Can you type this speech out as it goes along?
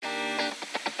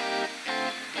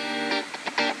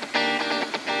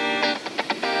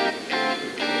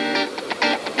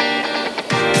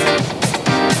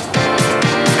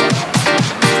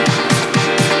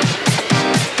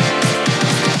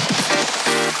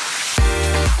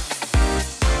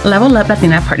Level Up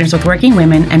Latina partners with working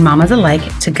women and mamas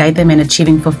alike to guide them in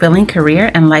achieving fulfilling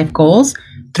career and life goals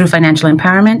through financial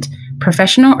empowerment,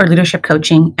 professional or leadership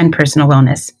coaching, and personal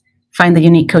wellness. Find the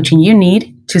unique coaching you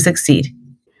need to succeed.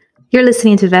 You're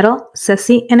listening to Vero,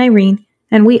 Cecy, and Irene,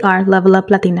 and we are Level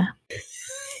Up Latina.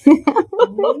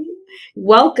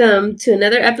 Welcome to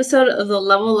another episode of the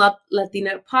Level Up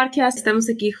Latina podcast. Estamos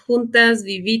aquí juntas,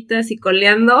 vivitas y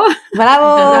coleando.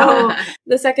 Bravo!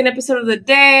 The second episode of the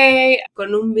day,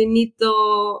 con un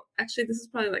vinito. Actually, this is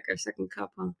probably like our second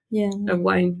cup, huh? Yeah. Of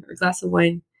wine, or glass of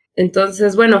wine.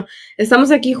 Entonces, bueno,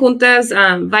 estamos aquí juntas,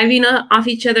 vibing off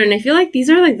each other. And I feel like these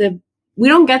are like we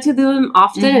don't get to do them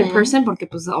often in person porque,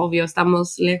 pues, obvio,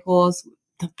 estamos lejos,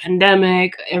 the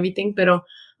pandemic, everything, pero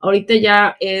ahorita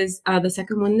ya is the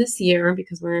second one this year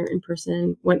because we're in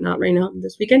person, whatnot right now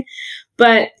this weekend.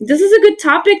 But this is a good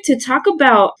topic to talk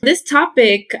about. This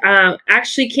topic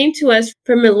actually came to us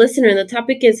from a listener. And the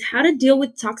topic is how to deal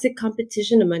with toxic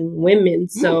competition among women.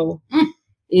 So,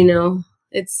 you know,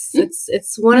 it's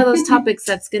one of those topics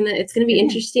it's gonna be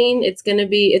interesting.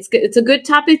 It's a good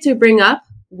topic to bring up.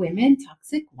 Women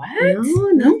toxic? What?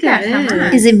 No,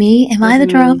 Is it me? Am I the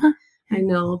drama? I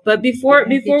know, but before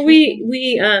we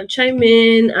chime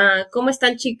in, ¿cómo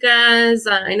están, chicas?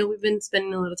 I know we've been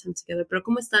spending a lot of time together, pero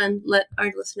 ¿cómo están? Let our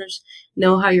listeners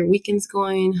know how your weekend's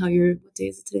going, what day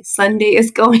is it today? Sunday is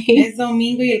going. Es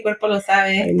domingo y el cuerpo lo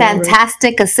sabe.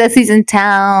 Fantastic. Right? Cecy's in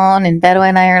town, and Vero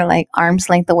and I are like arm's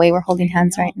length away. We're holding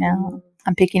hands right now.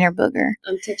 I'm picking her booger.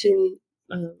 I'm touching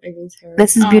Irene's hair.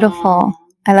 This is beautiful.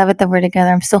 I love it that we're together.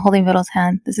 I'm still holding Vero's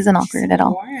hand. This isn't awkward at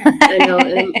all. I know.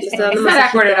 It's not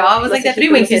awkward at all. It was like that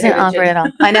three-way kiss. This isn't awkward at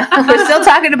all. I know. We're still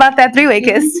talking about that three-way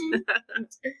kiss.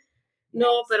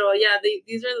 No, pero yeah,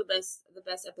 these are the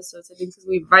best episodes, I think, because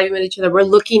we vibe at each other. We're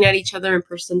looking at each other in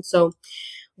person. So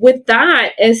with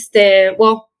that,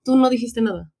 well, tú no dijiste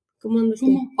nada. ¿Cómo andas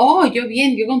tú? Oh, yo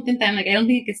bien. Yo contenta. I'm like, I don't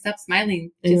think I can stop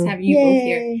smiling just having you both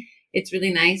here. It's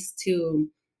really nice to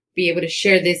be able to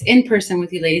share this in person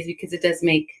with you ladies because it does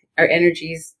make our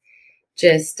energies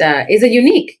just is a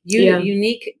unique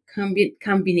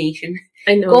combination.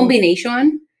 I know.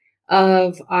 Combination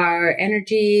of our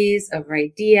energies, of our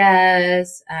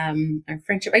ideas, our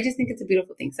friendship. I just think it's a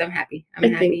beautiful thing. So I'm happy.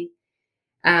 I'm happy.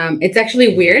 It's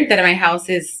actually weird that my house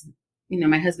is,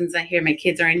 my husband's not here, my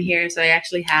kids are in here, so I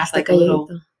actually have like a little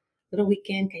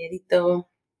weekend, calladito.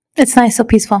 It's nice, so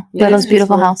peaceful. Vero's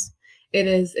beautiful house. It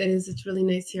is. It's really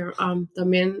nice here.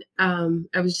 También,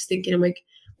 I was just thinking, I'm like,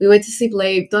 we went to sleep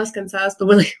late, todas cansadas, but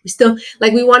we still,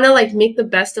 like, we want to, like, make the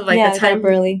best of, like, the time. We got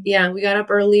up early. Yeah, we got up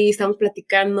early, estamos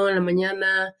platicando en la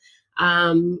mañana.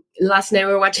 Last night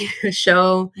we were watching a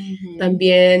show,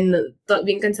 también,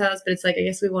 bien cansadas, but it's like, I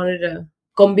guess we wanted to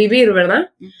convivir, ¿verdad?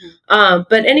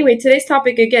 But anyway, today's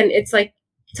topic, again, it's like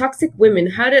toxic women.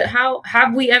 How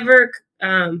have we ever,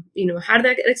 had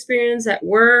that experience at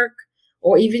work?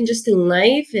 Or even just in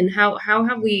life, and how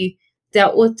have we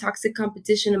dealt with toxic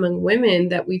competition among women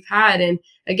that we've had? And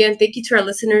again, thank you to our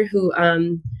listener who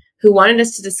wanted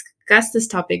us to discuss this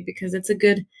topic because it's a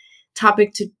good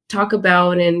topic to talk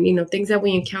about, and things that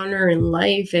we encounter in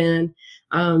life. And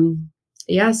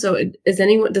so does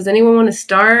anyone want to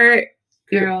start?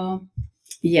 Girl,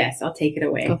 yes, I'll take it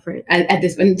away. Go for it. At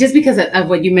this one, just because of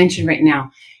what you mentioned right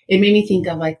now, it made me think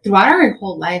of like throughout our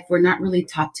whole life, we're not really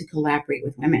taught to collaborate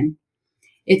with women.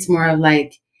 It's more of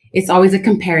like, it's always a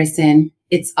comparison.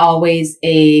 It's always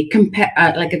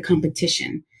like a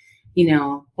competition.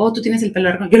 Oh, tú tienes el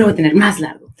pelo largo, yo lo voy a tener más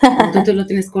largo. Tú lo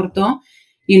tienes corto,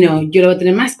 yo lo voy a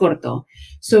tener más corto.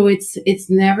 So it's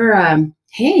never,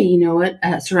 hey, you know what?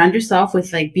 Surround yourself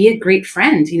with like, be a great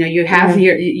friend. You have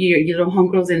your little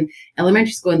homegirls in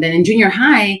elementary school, and then in junior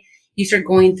high, you start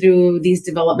going through these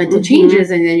developmental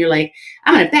changes, and then you're like,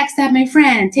 I'm going to backstab my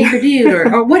friend, take her dude,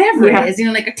 or whatever it is,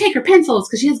 like, take her pencils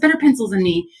because she has better pencils than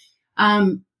me.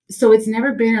 So it's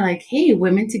never been like, hey,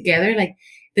 women together, like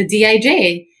the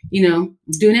DIJ, dune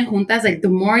juntas, like the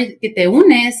more que te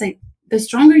unes, like the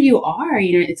stronger you are,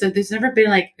 so there's never been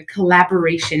like a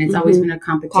collaboration. It's always been a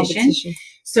competition.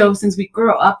 So since we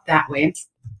grow up that way,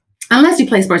 unless you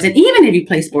play sports, and even if you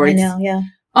play sports, I know, yeah.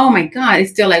 Oh my God,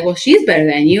 it's still like, well, she's better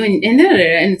than you. And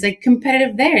it's like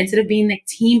competitive there instead of being like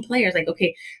team players. Like,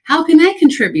 okay, how can I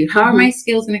contribute? How are my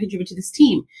skills going to contribute to this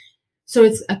team? So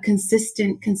it's a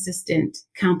consistent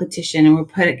competition, and we're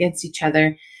put against each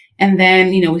other. And then,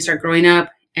 we start growing up,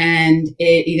 and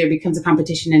it either becomes a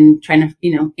competition and trying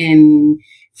to, and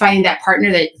finding that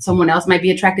partner that someone else might be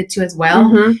attracted to as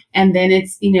well. And then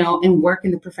it's, in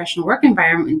the professional work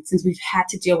environment, since we've had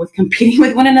to deal with competing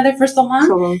with one another for so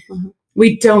long.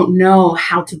 We don't know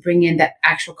how to bring in that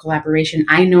actual collaboration.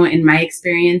 I know in my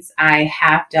experience, I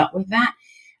have dealt with that.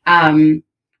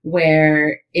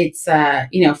 where it's,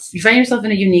 you find yourself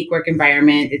in a unique work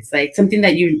environment. It's like something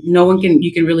that you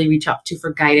can really reach out to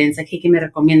for guidance. Like, hey, ¿qué me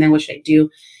recomiendan? What should I do?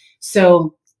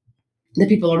 So the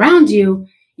people around you,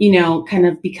 kind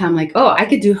of become like, oh, I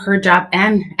could do her job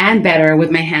and better with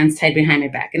my hands tied behind my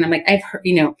back. And I'm like, I've heard,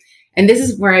 and this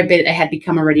is where I had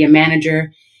become already a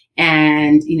manager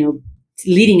and,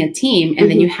 leading a team. And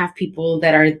then you have people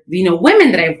that are,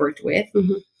 women that I've worked with.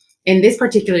 In this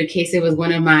particular case, it was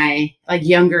one of my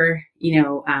younger,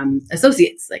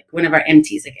 associates, like one of our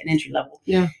MTs, like an entry level.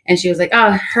 Yeah. And she was like,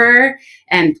 oh, her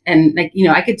and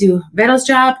I could do Vero's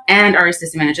job and our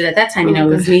assistant manager. At that time, it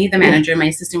was me, the manager. My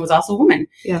assistant was also a woman.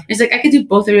 Yeah. And she's like, I could do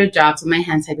both of your jobs with my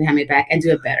hands tied behind my back and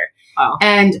do it better. Wow.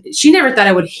 And she never thought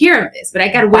I would hear of this, but I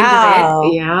got wind of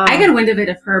it. Yeah. I got wind of it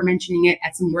of her mentioning it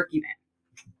at some work event.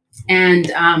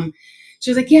 And she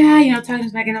was like, yeah, talking to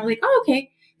us back. And I was like, oh, okay.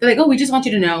 They're like, oh, we just want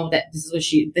you to know that this is what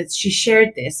she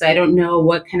shared this. So I don't know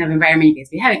what kind of environment you guys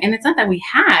be having. And it's not that we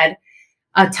had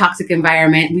a toxic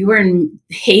environment. We were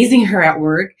hazing her at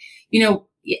work.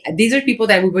 These are people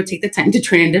that we would take the time to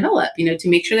train and develop, to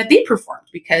make sure that they performed,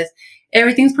 because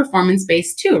everything's performance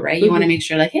based too, right? You want to make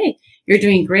sure like, hey, you're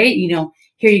doing great.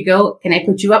 Here you go. Can I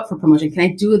put you up for promotion? Can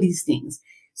I do these things?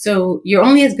 So you're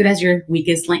only as good as your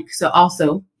weakest link. So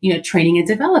also, training and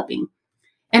developing.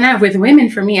 And with women,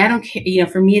 for me, I don't care,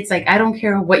 for me, it's like, I don't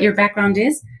care what your background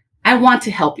is. I want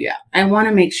to help you out. I want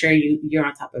to make sure you're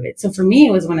on top of it. So for me,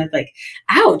 it was one of like,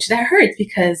 ouch, that hurts,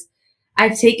 because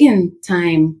I've dedicated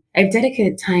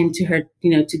time to her,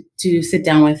 to sit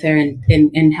down with her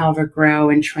and help her grow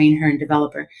and train her and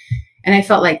develop her. And I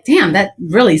felt like, damn, that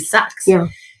really sucks. Yeah.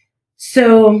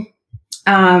 So,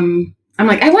 I'm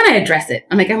like, I want to address it.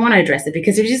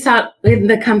 Because if you saw in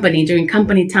the company during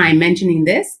company time mentioning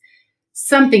this,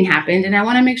 something happened, and I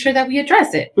want to make sure that we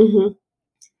address it. Mm-hmm.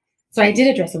 So I did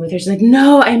address it with her. She's like,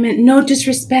 no, I meant no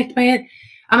disrespect by it.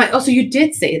 I'm like, oh, so you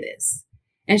did say this?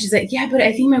 And she's like, yeah, but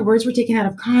I think my words were taken out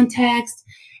of context.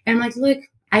 And I'm like, look,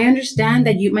 I understand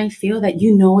that you might feel that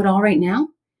you know it all right now,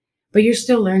 but you're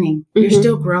still learning. Mm-hmm. You're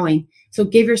still growing. So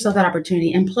give yourself that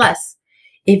opportunity. And plus,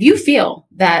 if you feel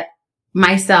that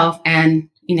myself and,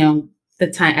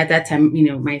 at that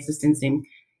time, my assistant's name,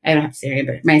 I don't have to say it,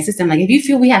 but my assistant, like, if you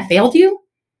feel we have failed you,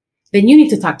 then you need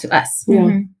to talk to us.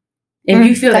 Yeah. If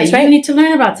you feel that you need to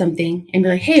learn about something and be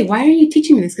like, hey, why are you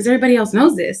teaching me this? Because everybody else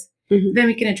knows this. Mm-hmm. Then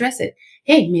we can address it.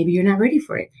 Hey, maybe you're not ready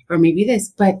for it, or maybe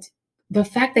this. But the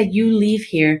fact that you leave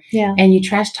here and you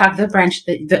trash talk the branch,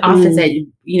 the office that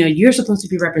you're supposed to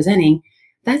be representing,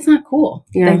 that's not cool.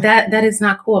 Yeah. Like that is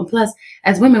not cool. And plus,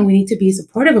 as women, we need to be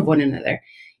supportive of one another.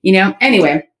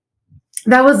 Anyway.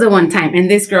 That was the one time.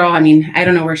 And this girl, I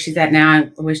don't know where she's at now.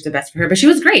 I wish the best for her, but she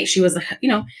was great. She was,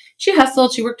 she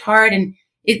hustled, she worked hard, and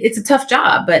it's a tough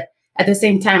job. But at the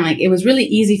same time, like, it was really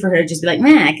easy for her to just be like,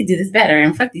 man, I could do this better,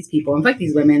 and fuck these people and fuck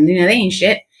these women. They ain't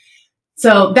shit.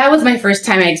 So that was my first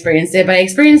time I experienced it, but I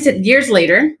experienced it years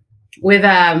later with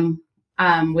an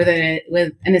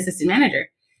assistant manager,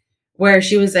 where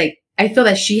she was like, I feel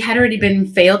that she had already been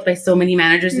failed by so many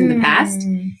managers in the past,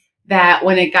 that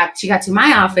when she got to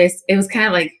my office, it was kind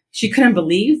of like she couldn't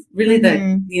believe really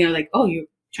like, oh, you're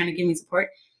trying to give me support.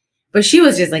 But she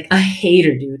was just like a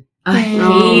hater, dude. A hater.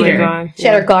 Oh my God. She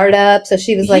had her guard up, so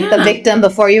she was like the victim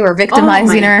before you were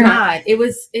victimizing her. Oh my God. It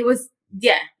was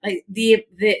like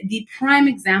the prime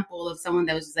example of someone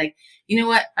that was just like, you know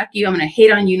what, fuck you, I'm gonna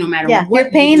hate on you no matter what.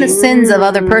 You're paying the sins of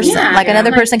other person.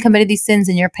 Another person committed these sins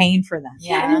and you're paying for them.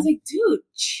 Yeah. And I was like, dude,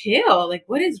 chill. Like,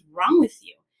 what is wrong with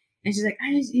you? And she's like,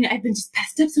 I've been just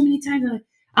passed up so many times.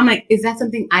 I'm like, is that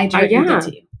something I directly did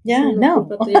to you? Yeah, no.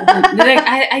 Like,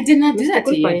 I did not do that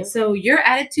to you. So your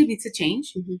attitude needs to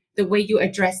change. Mm-hmm. The way you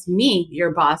address me,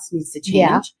 your boss, needs to change.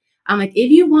 Yeah. I'm like,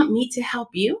 if you want me to help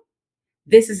you,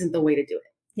 this isn't the way to do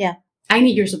it. Yeah. I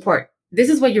need your support. This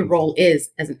is what your role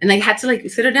is. And I had to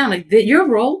sit her down. Like, your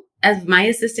role as my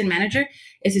assistant manager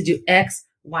is to do X,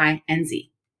 Y, and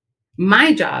Z.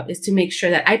 My job is to make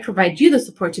sure that I provide you the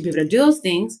support to be able to do those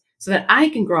things so that I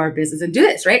can grow our business and do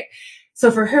this, right? So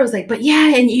for her, it was like, but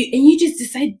yeah, and you just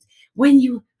decide when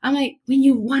you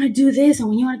want to do this and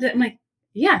when you want to do it. I'm like,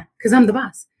 yeah, because I'm the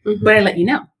boss. Mm-hmm. But I let you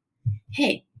know.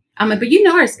 Hey, I'm like, but you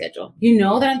know our schedule. You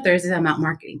know that on Thursdays I'm out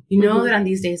marketing. You know that on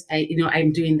these days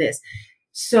I'm doing this.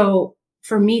 So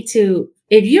for me to,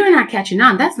 if you're not catching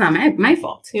on, that's not my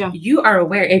fault. Yeah. You are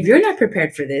aware. If you're not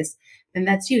prepared for this, then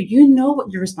that's you. You know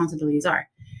what your responsibilities are.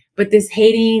 But this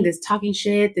hating, this talking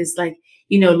shit, this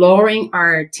lowering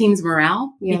our team's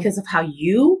morale because of how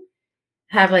you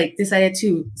have decided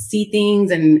to see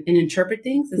things and interpret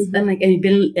things.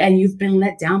 Mm-hmm. And you've been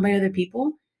let down by other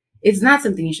people. It's not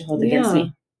something you should hold against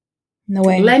me. No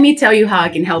way. Let me tell you how I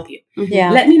can help you.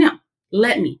 Yeah. Let me know.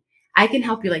 I can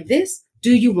help you like this.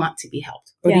 Do you want to be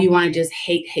helped? Or do you want to just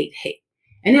hate?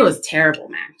 And it was terrible,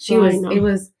 man. It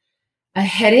was a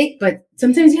headache, but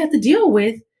sometimes you have to deal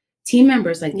with team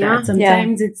members like that.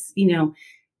 Sometimes it's,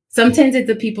 sometimes it's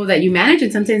the people that you manage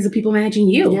and sometimes the people managing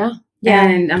you. Yeah.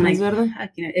 And I'm like,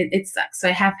 it sucks. So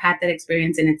I have had that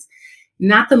experience and it's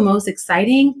not the most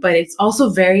exciting, but it's also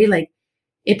very like,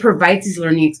 it provides these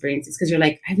learning experiences because you're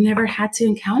like, I've never had to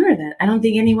encounter that. I don't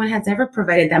think anyone has ever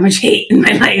provided that much hate in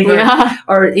my life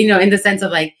or in the sense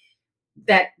of like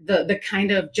that, the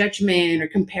kind of judgment or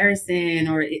comparison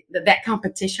or that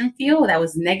competition feel that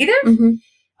was negative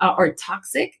or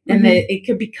toxic. And that it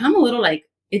could become a little like,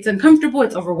 it's uncomfortable.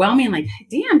 It's overwhelming. Like,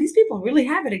 damn, these people really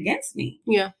have it against me.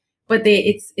 Yeah. But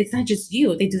it's not just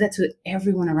you. They do that to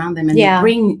everyone around them and they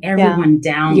bring everyone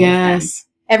down. Yes.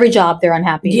 Every job they're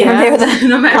unhappy. Yeah. They're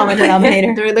the common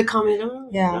denominator. They're the common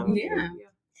denominator. Yeah.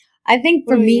 I think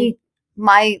for me,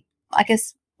 I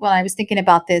guess when I was thinking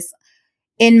about this,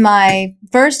 in my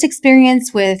first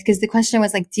experience because the question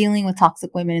was like dealing with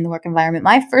toxic women in the work environment.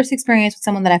 My first experience with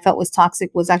someone that I felt was toxic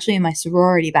was actually in my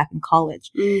sorority back in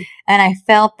college. And I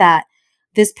felt that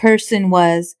this person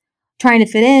was trying to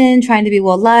fit in, trying to be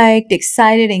well-liked,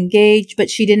 excited, engaged, but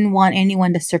she didn't want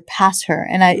anyone to surpass her.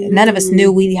 And none of us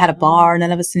knew we had a bar.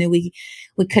 None of us knew we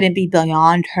couldn't be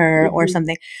beyond her or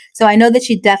something. So I know that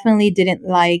she definitely didn't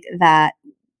like that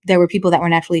there were people that were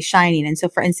naturally shining. And so,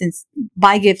 for instance,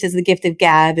 my gift is the gift of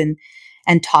gab and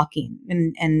talking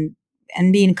and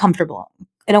being comfortable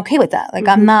and okay with that. Like,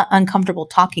 I'm not uncomfortable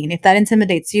talking. If that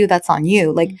intimidates you, that's on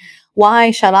you. Like,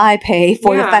 why shall I pay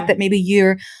for the fact that maybe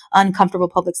you're uncomfortable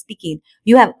public speaking?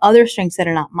 You have other strengths that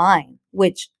are not mine,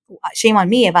 which shame on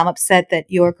me if I'm upset that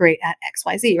you're great at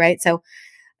XYZ, right? So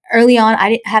early on, I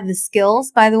didn't have the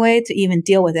skills, by the way, to even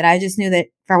deal with it. I just knew that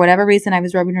for whatever reason, I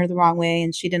was rubbing her the wrong way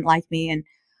and she didn't like me.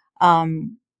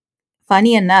 And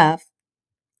funny enough,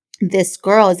 this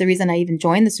girl is the reason I even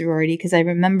joined the sorority, because I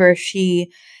remember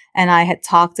she and I had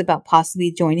talked about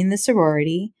possibly joining the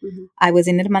sorority. I was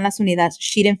in Hermanas Unidas.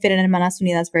 She didn't fit in Hermanas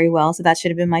Unidas very well, so that should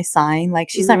have been my sign. Like,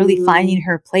 she's not really finding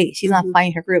her place. She's not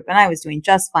finding her group. And I was doing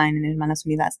just fine in Hermanas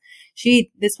Unidas.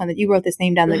 This one that you wrote this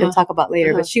name down that we'll talk about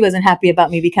later, but she wasn't happy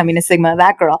about me becoming a Sigma,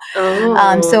 that girl.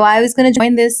 So I was going to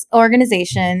join this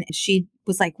organization. She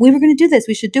was like, we were going to do this.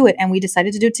 We should do it. And we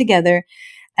decided to do it together.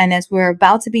 And as we're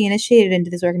about to be initiated into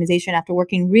this organization after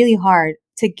working really hard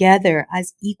together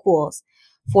as equals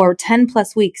for 10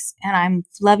 plus weeks, and I'm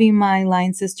loving my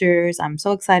line sisters. I'm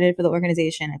so excited for the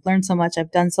organization. I've learned so much.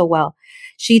 I've done so well.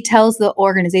 She tells the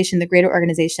organization, the greater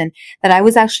organization, that I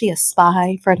was actually a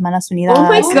spy for Hermanas Unidas. Oh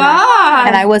my God.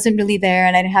 And I wasn't really there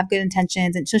and I didn't have good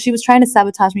intentions. And so she was trying to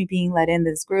sabotage me being let in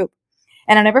this group.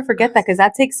 And I'll never forget that, because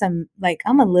that takes some, like,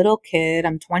 I'm a little kid.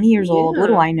 I'm 20 years old. What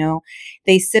do I know?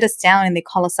 They sit us down and they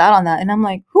call us out on that. And I'm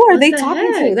like, who are they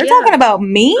talking to? They're talking about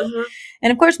me?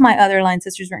 And of course, my other line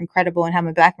sisters were incredible and had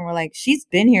my back and were like, she's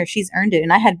been here. She's earned it.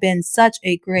 And I had been such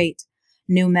a great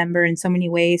new member in so many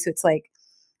ways. So it's like,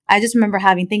 I just remember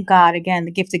having, thank God, again,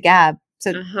 the gift of gab.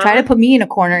 So try to put me in a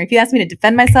corner. If you ask me to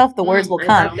defend myself, the words will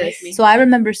come. So I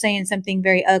remember saying something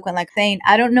very eloquent, like saying,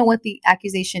 I don't know what the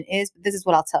accusation is, but this is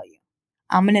what I'll tell you.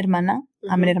 I'm an hermana.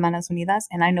 I'm in Hermanas Unidas,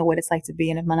 and I know what it's like to be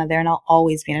an hermana there, and I'll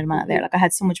always be an hermana there. Like, I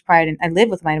had so much pride, and I live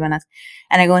with my hermanas.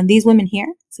 And I go, and these women here,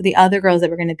 so the other girls that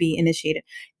were going to be initiated,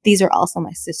 these are also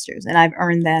my sisters, and I've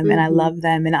earned them, and I love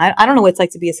them. And I don't know what it's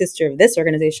like to be a sister of this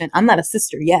organization. I'm not a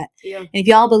sister yet. And if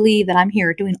y'all believe that I'm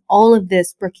here doing all of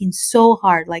this, working so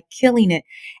hard, like killing it,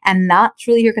 and not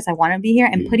truly here because I want to be here,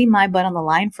 and putting my butt on the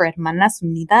line for Hermanas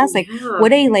Unidas, like,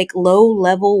 what a, like,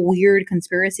 low-level, weird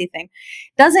conspiracy thing.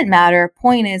 Doesn't matter.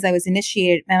 Point is, I was initiated,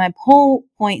 and my whole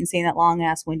point in saying that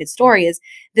long-ass winded story is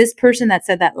this person that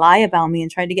said that lie about me and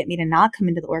tried to get me to not come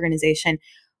into the organization,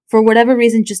 for whatever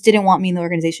reason, just didn't want me in the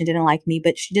organization, didn't like me,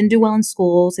 but she didn't do well in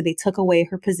school, so they took away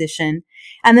her position,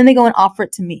 and then they go and offer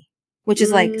it to me, which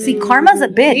is like, see, karma's a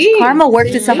bitch. Karma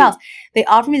works itself out. They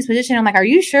offer me this position. I'm like, are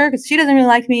you sure? Because she doesn't really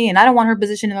like me, and I don't want her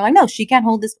position. And they're like, no, she can't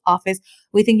hold this office.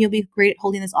 We think you'll be great at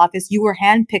holding this office. You were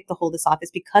handpicked to hold this office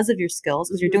because of your skills,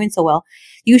 because you're doing so well.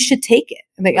 You should take it.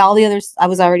 Like, all the others, I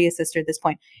was already a sister at this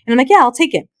point. And I'm like, yeah, I'll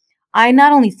take it. I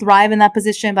not only thrive in that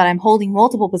position, but I'm holding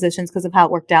multiple positions because of how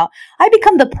it worked out. I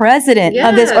become the president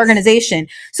of this organization.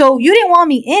 So you didn't want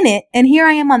me in it. And here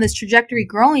I am on this trajectory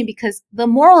growing, because the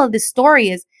moral of this story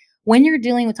is, when you're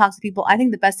dealing with toxic people, I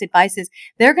think the best advice is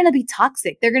they're going to be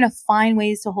toxic. They're going to find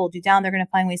ways to hold you down. They're going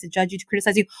to find ways to judge you, to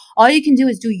criticize you. All you can do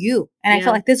is do you. And I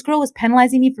felt like this girl was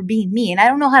penalizing me for being me. And I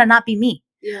don't know how to not be me.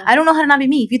 I don't know how to not be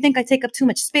me. If you think I take up too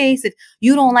much space, if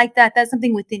you don't like that, that's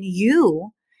something within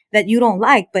you that you don't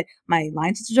like, but my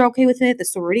line sisters are okay with it. The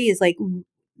sorority is like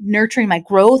nurturing my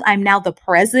growth. I'm now the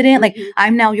president. Like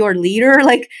I'm now your leader.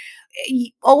 Like,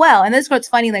 oh well. And this is what's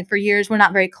funny, like for years we're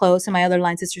not very close and my other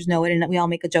line sisters know it and we all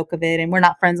make a joke of it and we're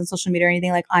not friends on social media or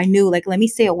anything. Like I knew, like, let me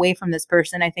stay away from this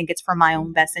person. I think it's for my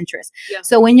own best interest.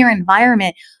 So in your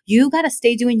environment, you got to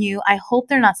stay doing you. I hope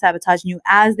they're not sabotaging you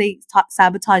as they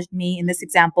sabotaged me in this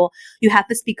example. You have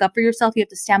to speak up for yourself. You have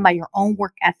to stand by your own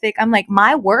work ethic. I'm like,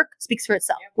 my work speaks for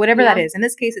itself, whatever that is. In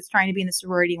this case, it's trying to be in the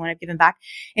sorority when I've given back.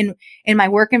 In my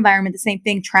work environment, the same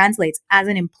thing translates. As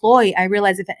an employee, I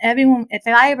realized if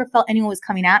I ever felt anyone was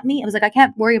coming at me, it was like, I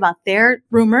can't worry about their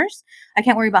rumors. I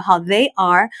can't worry about how they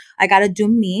are. I got to do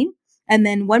me. And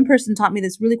then one person taught me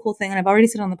this really cool thing, and I've already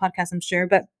said it on the podcast, I'm sure,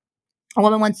 but a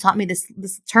woman once taught me this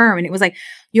term, and it was like,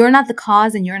 you're not the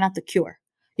cause and you're not the cure.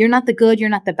 You're not the good. You're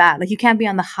not the bad. Like you can't be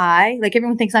on the high. Like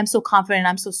everyone thinks I'm so confident.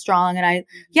 I'm so strong. And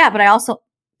but I also,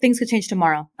 things could change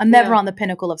tomorrow. I'm never on the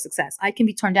pinnacle of success. I can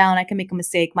be torn down. I can make a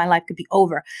mistake. My life could be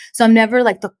over. So I'm never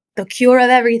like the cure of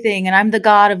everything. And I'm the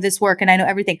God of this work and I know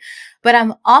everything, but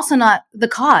I'm also not the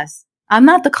cause. I'm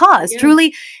not the cause.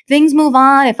 Truly, things move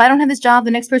on. If I don't have this job,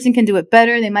 the next person can do it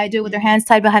better. They might do it with their hands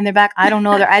tied behind their back. I don't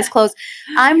know. Their eyes closed.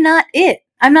 I'm not it.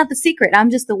 I'm not the secret. I'm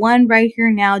just the one right here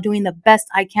now doing the best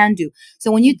I can do. So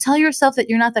when you tell yourself that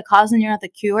you're not the cause and you're not the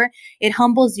cure, it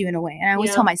humbles you in a way. And I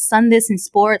always tell my son this in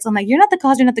sports. I'm like, you're not the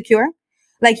cause, you're not the cure.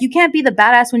 Like you can't be the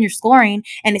badass when you're scoring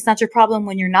and it's not your problem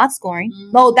when you're not scoring.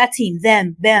 Oh, that team,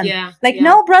 them.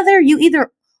 No, brother, you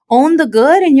either own the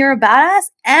good and you're a badass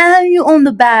and you own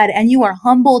the bad and you are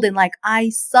humbled and like, I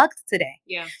sucked today.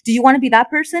 Do you want to be that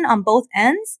person on both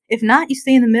ends? If not, you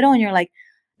stay in the middle and you're like,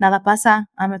 nada pasa.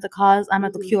 I'm not the cause. I'm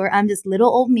not the cure. I'm just little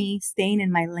old me staying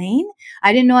in my lane.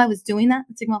 I didn't know I was doing that.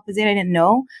 I didn't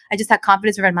know. I just had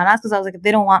confidence in hermanas because I was like, if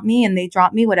they don't want me and they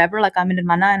drop me, whatever, like I'm an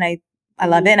hermana and I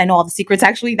love it. And I know all the secrets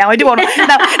actually. Now I do. Now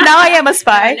I am a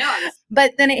spy.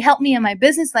 But then it helped me in my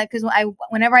business life because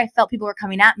whenever I felt people were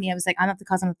coming at me, I was like, I'm not the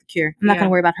cause, I'm not the cure. I'm not going to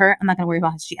worry about her. I'm not going to worry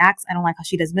about how she acts. I don't like how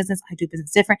she does business. I do business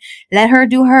different. Let her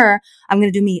do her. I'm going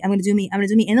to do me. I'm going to do me. I'm going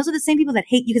to do me. And those are the same people that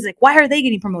hate you because like, why are they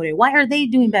getting promoted? Why are they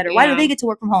doing better? Why do they get to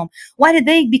work from home? Why did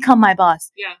they become my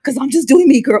boss? Because I'm just doing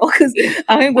me, girl. Because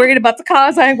I ain't worried about the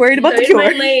cause. I ain't worried about the cure.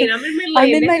 I'm in my lane. I'm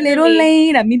in my little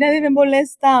lane. A mí nadie me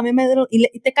molesta. I'm in my little... Y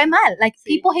te cae mal. Like,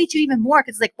 people hate you even more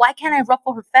because it's like, why can't I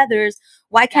ruffle her feathers?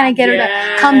 Why can't I get her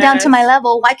to come down to my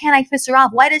level? Why can't I piss her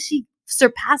off? Why does she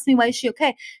surpass me? Why is she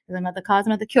okay? Because I'm not the cause, I'm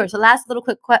not the cure. So last little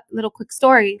quick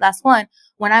story, last one.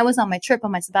 When I was on my trip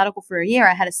on my sabbatical for a year,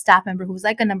 I had a staff member who was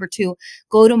like a number 2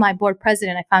 go to my board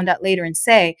president. I found out later and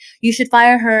say, you should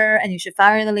fire her and you should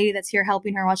fire the lady that's here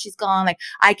helping her while she's gone. Like,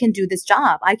 I can do this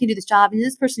job. And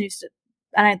this person used to,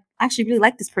 and I actually really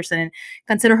like this person and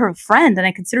consider her a friend. And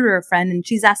I consider her a friend. And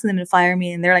she's asking them to fire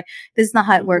me. And they're like, this is not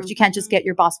how it works. You can't just get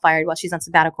your boss fired while she's on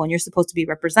sabbatical. And you're supposed to be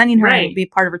representing her and be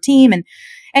part of her team. And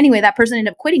anyway, that person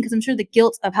ended up quitting because I'm sure the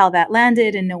guilt of how that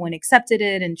landed and no one accepted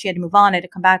it. And she had to move on. I had to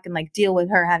come back and like deal with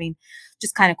her having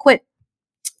just kind of quit.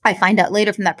 I find out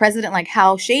later from that president, like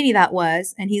how shady that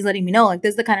was. And he's letting me know, like,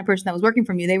 this is the kind of person that was working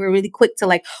for me. They were really quick to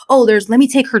like, let me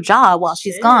take her job while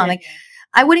she's gone. Like,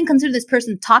 I wouldn't consider this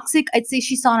person toxic. I'd say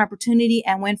she saw an opportunity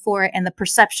and went for it. And the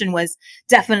perception was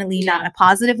definitely not a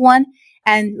positive one.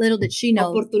 And little did she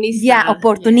know. Oportunista.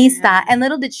 Yeah. And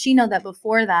little did she know that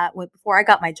before I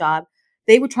got my job,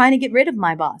 they were trying to get rid of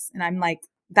my boss. And I'm like,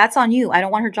 that's on you. I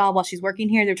don't want her job while she's working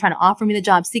here. They're trying to offer me the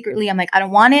job secretly. I'm like, I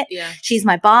don't want it. She's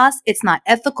my boss. It's not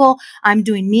ethical. I'm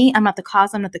doing me. I'm not the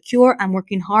cause. I'm not the cure. I'm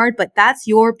working hard, but that's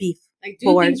your beef. Like,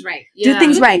 do things right. Do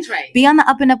things right. Be on the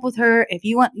up and up with her. If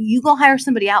you want, you go hire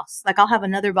somebody else. Like, I'll have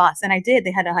another boss. And I did.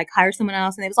 They had to like hire someone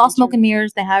else. And it was all smoke and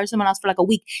mirrors. They hired someone else for like a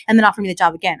week and then offered me the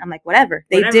job again. I'm like, whatever.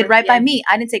 They did right by me.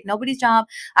 I didn't take nobody's job.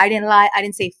 I didn't lie. I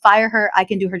didn't say fire her. I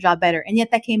can do her job better. And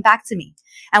yet that came back to me.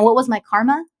 And what was my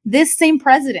karma? This same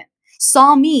president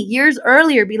saw me years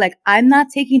earlier be like, I'm not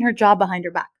taking her job behind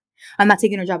her back. I'm not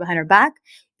taking her job behind her back.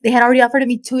 They had already offered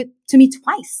it to me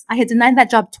twice. I had denied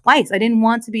that job twice. I didn't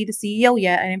want to be the CEO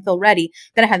yet. I didn't feel ready.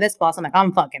 Then I had this boss. I'm like,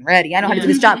 I'm fucking ready. I know how to do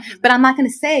this job. But I'm not going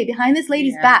to say behind this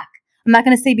lady's back. I'm not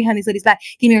going to say behind these ladies' back,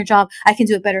 give me your job. I can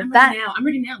do it better. I'm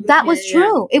ready now. That was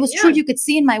true. It was true. You could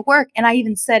see in my work. And I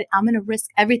even said, I'm going to risk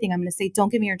everything. I'm going to say,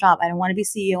 don't give me your job. I don't want to be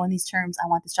CEO on these terms. I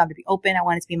want this job to be open. I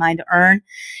want it to be mine to earn.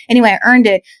 Anyway, I earned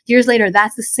it. Years later,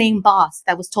 that's the same boss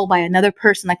that was told by another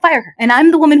person, like, fire her. And I'm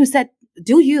the woman who said,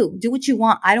 do what you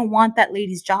want. I don't want that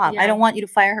lady's job. I don't want you to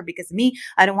fire her because of me.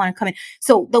 I don't want to come in.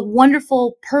 So the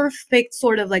wonderful, perfect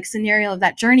sort of like scenario of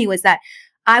that journey was that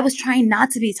I was trying not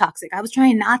to be toxic. I was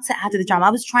trying not to add to the drama. I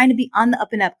was trying to be on the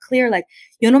up and up, clear, like,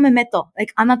 yo no me meto.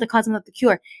 Like, I'm not the cause, I'm not the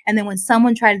cure. And then when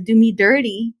someone tried to do me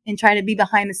dirty and try to be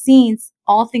behind the scenes,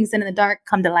 all things done in the dark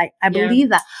come to light. I believe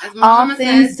that. All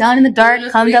things done in the dark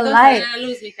come to light.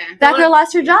 That girl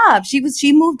lost her job.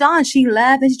 She moved on. She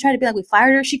left and she tried to be like, we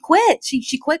fired her. She quit.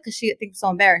 She quit because she, I think, was so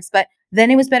embarrassed. But then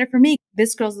it was better for me.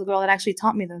 This girl's the girl that actually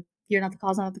taught me you're not the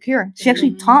cause, not the cure. She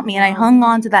actually taught me, and I hung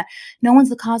on to that. No one's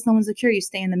the cause, no one's the cure. You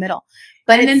stay in the middle.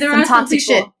 But and then there are some toxic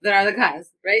shit that are the cause,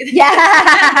 right?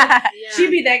 Yeah.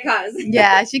 She'd be that cause.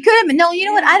 Yeah, she could have been. No, you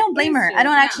know what? I don't blame her. I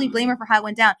don't actually blame her for how it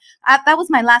went down. That was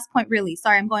my last point, really.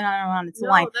 Sorry, I'm going on and on. It's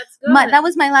wine. That's good. That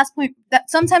was my last point. That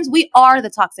sometimes we are the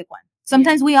toxic one.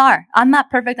 Sometimes we are. I'm not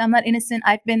perfect. I'm not innocent.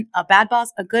 I've been a bad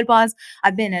boss, a good boss.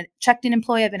 I've been a checked-in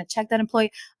employee. I've been a checked-out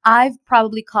employee. I've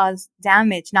probably caused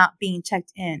damage not being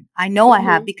checked in. I know I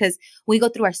have, because we go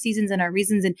through our seasons and our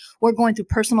reasons, and we're going through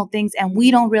personal things, and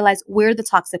we don't realize we're the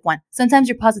toxic one. Sometimes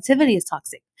your positivity is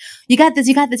toxic. You got this.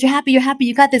 You got this. You're happy. You're happy.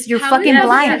 You got this. You're fucking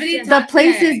blind. The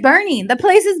place is burning. The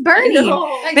place is burning.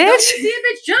 Like, bitch. See a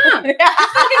bitch jump.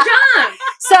 Fucking jump.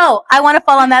 So I want to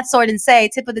fall on that sword and say,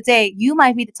 tip of the day, you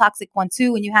might be the toxic one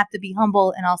too, and you have to be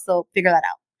humble and also figure that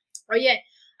out. Oh yeah,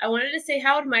 I wanted to say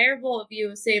how admirable of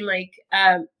you, saying like,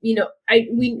 we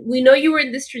know you were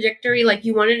in this trajectory, like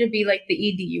you wanted to be like the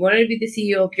ED, you wanted to be the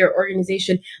CEO of your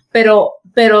organization, pero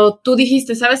tú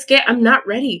dijiste, ¿sabes qué? I'm not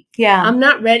ready. Yeah, I'm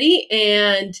not ready,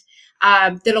 and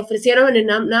te lo ofrecieron, and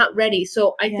I'm not ready.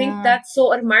 So I think that's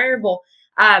so admirable.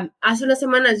 Hace unas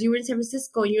semanas you were in San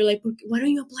Francisco, and you're like, why don't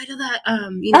you apply to that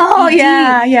ED?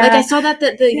 Yeah. Like I saw that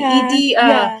the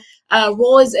ED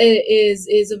role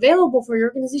is available for your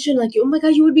organization. Like, oh my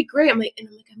God, you would be great. I'm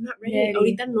not ready.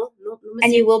 Ahorita no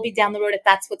and you will be down the road if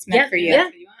that's what's meant for you. Yeah.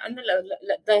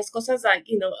 Las cosas, like,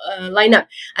 line up.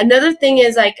 Another thing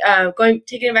is like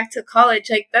taking it back to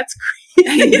college. Like, that's crazy.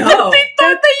 I know. They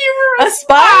thought that you were a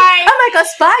spy. I'm like, a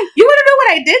spy? You want to know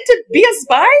what I did to be a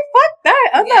spy? Fuck that.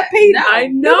 I'm not paid. No, I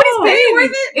know. Nobody's paying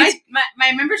with it.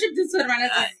 My membership to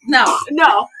Hermanas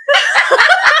no.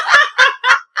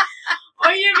 Oh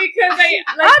yeah, because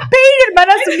I'm paid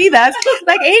Hermanas Unidas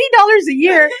like $80 a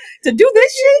year to do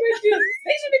this shit. They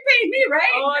should be paying me,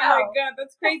 right? Oh my God,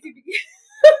 that's crazy.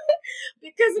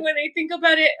 Because when I think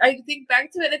about it, I think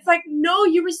back to it. It's like, no,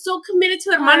 you were so committed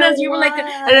to Hermanas. You were like an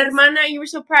hermana. You were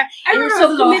so proud. I were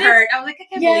so committed. Hurt. I was like, I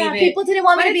can't believe it. People didn't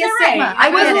want me to be a Sigma. I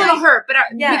was a little hurt, but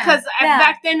because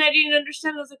back then I didn't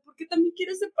understand. I was like, ¿por qué también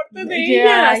quieres ser parte de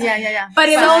ellas? Yeah. But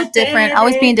it was different.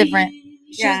 Always being different.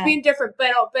 She was being different.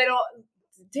 Pero,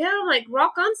 damn, like,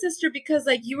 rock on, sister, because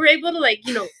like you were able to, like,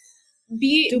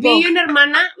 be an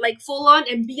hermana, like, full on,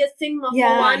 and be a Sigma full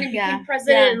on, and become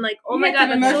president, and like, oh my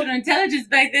God, emotional intelligence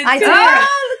back then. I too. did.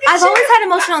 I've always had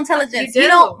emotional intelligence.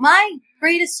 My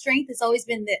greatest strength has always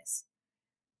been this.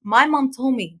 My mom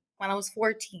told me when I was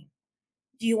 14,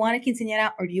 do you want a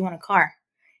quinceañera or do you want a car?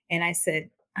 And I said,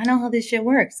 I know how this shit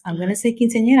works. I'm going to say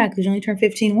quinceañera because you only turn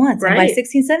 15 once. Right. And by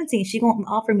 16, 17, she won't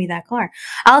offer me that car.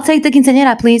 I'll take the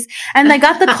quinceañera, please. And I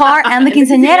got the car and the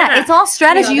quinceañera. It's all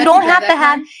strategy. You don't have to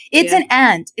have, it's an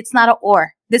and. It's not an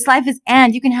or. This life is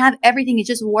and. You can have everything. It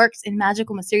just works in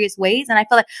magical, mysterious ways. And I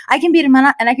feel like I can be a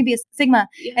hermana and I can be a Sigma.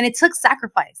 Yeah. And it took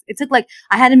sacrifice. It took, like,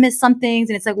 I had to miss some things.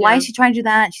 And it's like, why is she trying to do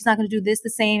that? And she's not going to do this the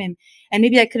same. And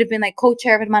maybe I could have been like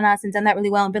co-chair of hermanas and done that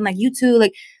really well and been like, you too.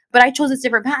 Like, but I chose this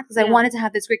different path because I wanted to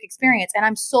have this great experience. And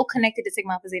I'm so connected to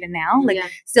Sigma Alpha Zeta now, like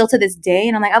still to this day.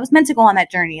 And I'm like, I was meant to go on that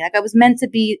journey. Like, I was meant to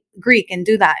be Greek and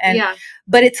do that. And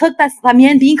but it took that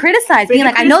también being criticized, being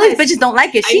like, I know these bitches don't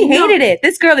like it. She hated it.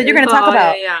 This girl that you're going to talk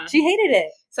about, she hated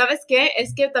it. ¿Sabes qué?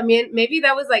 Es que también, maybe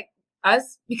that was like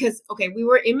us because, okay, we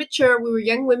were immature, we were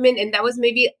young women, and that was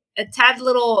maybe a tad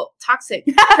little toxic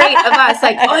trait of us.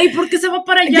 Like, ay, ¿por qué se va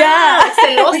para allá?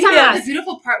 Celosas. The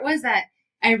beautiful part was that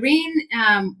Irene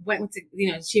went to,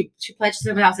 she pledged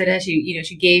to the house.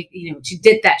 She gave, she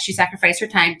did that. She sacrificed her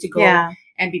time to go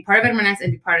and be part of Hermanas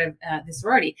and be part of the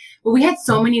sorority. But we had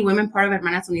so many women part of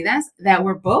Hermanas Unidas that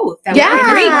were both. That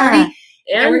were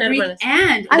Greek.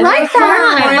 And I like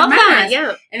that. I love that.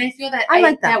 Yeah. And I feel that I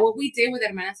like that what we did with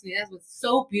Hermanas Unidas was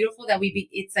so beautiful that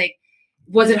it's like,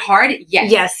 was it hard?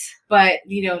 Yes. But,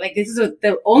 like, this is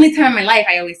the only time in my life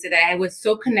I always say that I was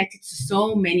so connected to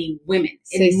so many women.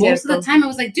 And most of the time I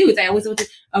was like dudes. I always was like,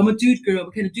 I'm a dude girl. I'm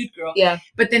a kind of dude girl. Yeah.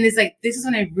 But then it's like, this is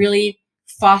when I really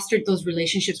fostered those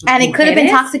relationships with and it could have been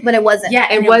toxic, but it wasn't.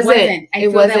 Yeah, it wasn't. I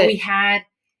feel that we had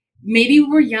maybe we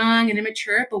were young and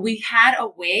immature, but we had a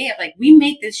way of like, we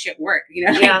make this shit work, you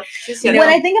know? Yeah. You know? When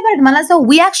I think about hermanas, though,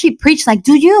 we actually preach like,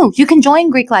 you can join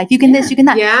Greek life. You can this, you can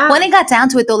that. Yeah. When it got down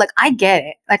to it, though, like, I get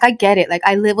it. Like,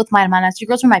 I live with my hermanas. You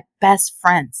girls are my best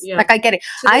friends. Yeah. Like, I get it.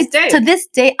 To this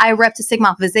day, I rep to Sigma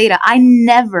Alpha Zeta. I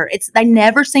never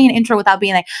say an intro without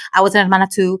being like, I was an hermana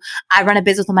too. I run a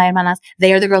business with my hermanas.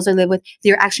 They are the girls I live with.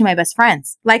 They're actually my best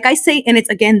friends. Like I say, and it's,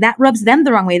 again, that rubs them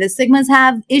the wrong way. The Sigmas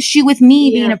have issue with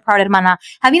me being a part of hermana,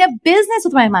 having a business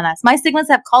with my hermanas. My Sigmas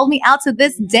have called me out to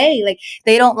this day. Like,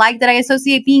 they don't like that I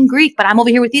associate being Greek, but I'm over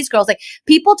here with these girls. Like,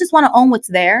 people just want to own what's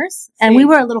theirs. And we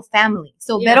were a little family.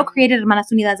 So Vero created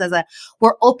Hermanas Unidas as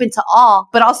we're open to all,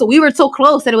 but also we were so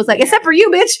close that it was like, except for you,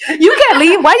 bitch, you can't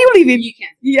leave. Why are you leaving? You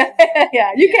can't.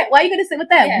 Yeah, you can't. Why are you going to sit with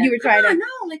them? Yeah. You were trying to. No,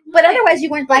 like, But otherwise, you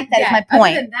weren't like that, is my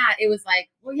point. Other than that, it was like,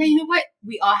 well, yeah, you know what?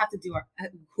 We all have to do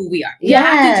who we are. We Yes.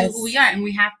 have to do who we are. And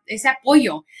we have, it's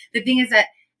apoyo. The thing is that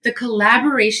the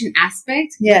collaboration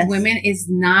aspect with women is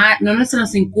no se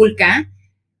nos inculca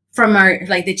from our,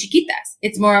 like, the chiquitas.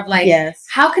 It's more of like,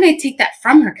 how can I take that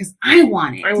from her? Because I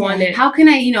want it. I want it. How can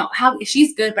I, how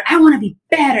she's good, but I want to be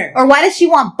better. Or why does she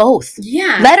want both?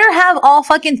 Yeah. Let her have all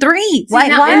fucking three. See, Why?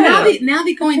 Now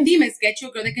the going theme is get you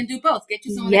a girl that can do both. Get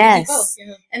you someone that can do both.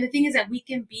 Yeah. And the thing is that we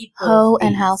can be both hoe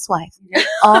and housewife. Yeah.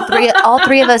 All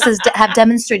three of us have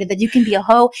demonstrated that you can be a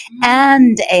hoe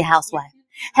and a housewife.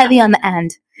 Heavy on the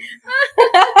end.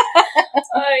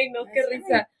 Ay, no, qué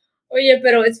risa. Oye,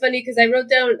 pero it's funny because I wrote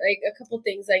down like a couple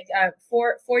things, like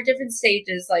four different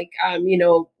stages, like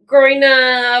growing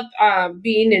up,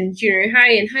 being in junior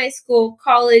high and high school,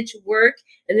 college, work,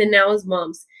 and then now as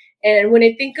moms. And when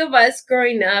I think of us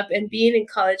growing up and being in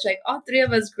college, like all three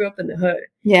of us grew up in the hood.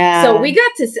 Yeah. So we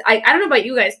got to see, I don't know about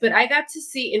you guys, but I got to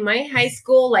see in my high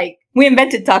school, like, we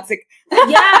invented toxic.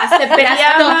 Yeah,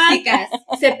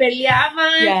 se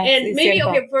peleaban, and maybe cierto.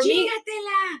 Okay, for me,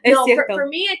 for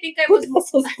me, I think I was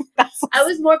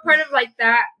more part of like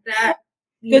that.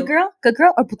 Good girl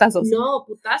or putazos? No,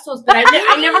 putazos. But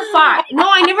I never fought. No,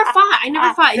 I never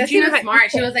fought. She was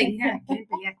smart. She was like, yeah,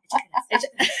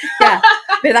 yeah.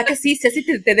 ¿Verdad que sí? Cecy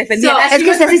te defendía. So, es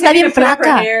que Cecy está bien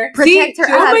flaca. Protect her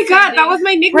Oh ass. my God, that was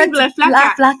my nickname, La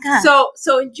Flaca.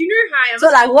 So in junior high, so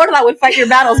la gorda would fight your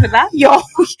battles, ¿verdad? Yo,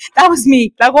 that was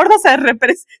me. La gorda se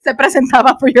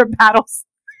presentaba for your battles.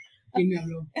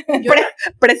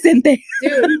 Presente.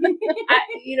 Dude,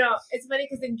 it's funny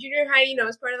because in junior high,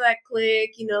 it's part of that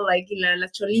clique, like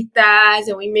las cholitas,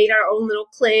 and we made our own little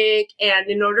clique. And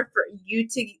in order for you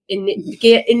to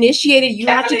get initiated, you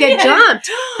have to get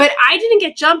jumped. But I didn't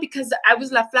get jumped because I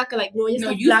was la flaca. Like, no, you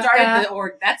started the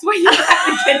org. That's why you have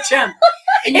to get jumped.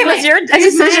 And it was your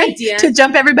decision to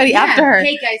jump everybody after her.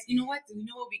 Hey guys, you know what? Do you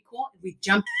know what would be cool? If we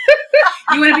jump.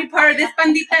 You want to be part of this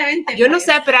pandita event? Yo no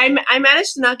sé, but I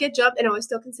managed to not get jumped, and I was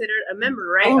still considered a member,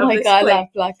 right? Oh my God, La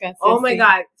Flaca. Oh my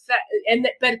God.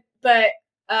 But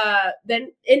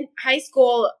then in high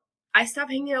school, I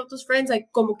stopped hanging out with those friends. Like,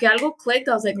 como que algo clicked.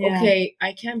 I was like, okay,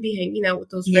 I can't be hanging out with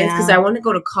those friends because I want to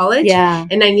go to college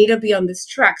and I need to be on this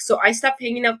track. So I stopped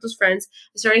hanging out with those friends.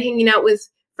 I started hanging out with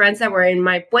friends that were in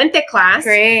my Puente class.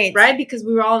 Great. Right? Because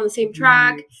we were all on the same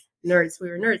track. Nerds. We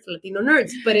were nerds, Latino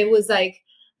nerds. But it was like,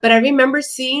 but I remember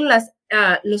seeing los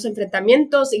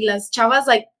enfrentamientos y las chavas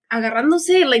like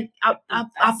agarrándose like a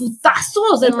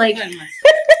putazos and like, a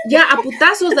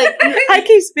putazos. Like, I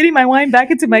keep spitting my wine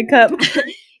back into my cup.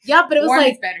 Yeah, but it was warm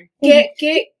like, better.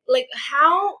 Like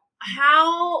how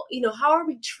are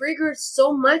we triggered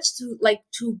so much to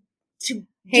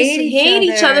hate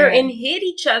each other and hit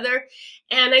each other?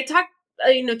 And I talked,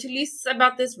 to Liz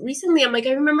about this recently. I'm like,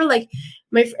 I remember like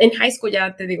in high school, ya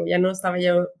te digo, ya no estaba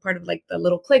yo part of like the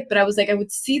little clique, but I was like, I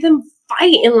would see them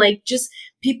fight and like just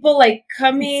people like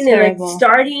coming and like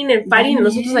starting and fighting and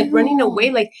nosotros like running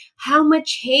away. Like, how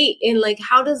much hate and like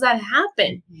how does that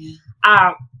happen?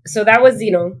 So that was,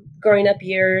 the growing up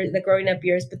years.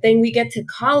 But then we get to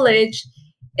college,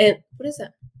 and what is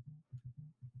that?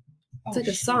 It's like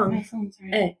a song.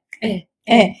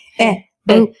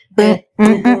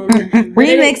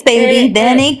 Remix, baby.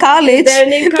 Then in college.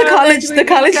 The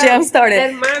college jam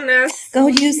started. Go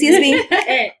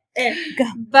UCSB.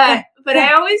 But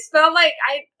I always felt like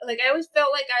I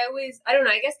don't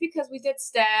know, I guess because we did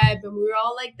STEP and we were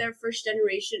all like their first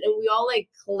generation and we all like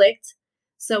clicked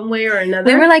some way or another.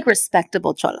 We were like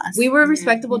respectable cholas. We were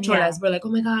respectable cholas. We're like, oh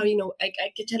my God, hay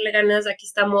que echarle ganas, aquí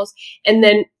estamos. And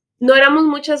then no éramos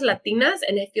muchas Latinas,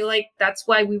 and I feel like that's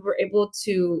why we were able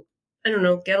to, I don't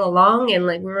know, get along, and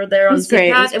like we were there on the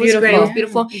same path. It was great. It was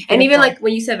beautiful. And even like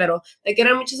when you said, Vero, like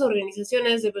eran muchas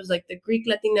organizaciones. It was like the Greek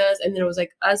Latinas, and there was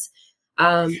like us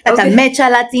Like the mecha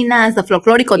latinas, the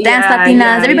folklorico dance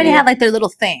latinas. Everybody had like their little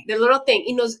thing. Their little thing.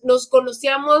 Y nos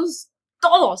conocíamos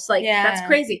todos. Like, that's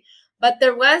crazy. But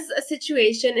there was a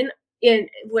situation in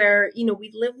where, you know,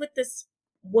 we lived with this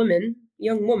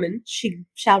young woman. She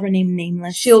shall remain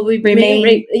nameless. She'll remain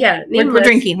nameless. We're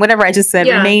drinking. Whatever I just said.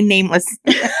 Yeah. Remain nameless.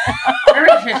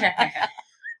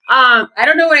 I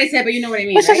don't know what I said, but you know what I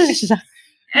mean, right?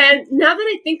 And now that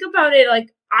I think about it,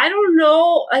 like, I don't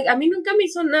know, like, a mí nunca me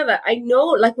hizo nada. I know,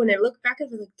 like, when I look back, I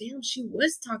was like, damn, she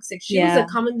was toxic. She was a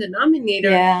common denominator.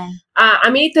 Yeah. A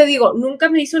mí te digo, nunca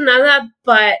me hizo nada,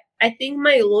 but I think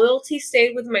my loyalty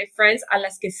stayed with my friends, a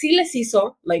las que sí les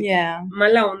hizo, like,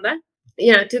 mala onda.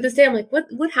 Yeah, to this day, I'm like,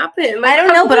 what happened? Like, I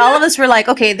don't know, but all of us were like,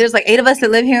 okay, there's like 8 of us that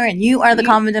live here, and you are the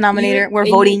common denominator. We're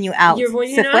voting you out. You're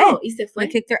voting out. We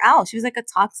kicked her out. She was like a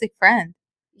toxic friend.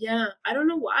 Yeah, I don't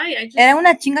know why. Era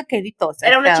una chingaqueritos.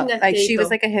 Like, she was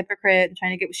like a hypocrite and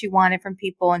trying to get what she wanted from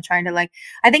people and trying to, like,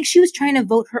 I think she was trying to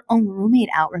vote her own roommate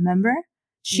out, remember?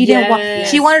 She didn't want.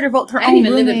 She wanted to vote her own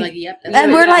roommate.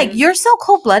 And we're like, you're so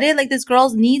cold-blooded. Like, this girl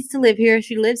needs to live here.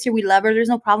 She lives here. We love her. There's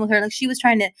no problem with her. Like, she was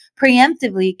trying to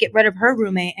preemptively get rid of her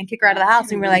roommate and kick her out of the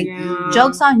house. And we're like,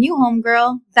 joke's on you,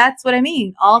 homegirl. That's what I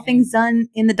mean. All things done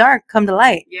in the dark come to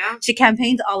light. Yeah. She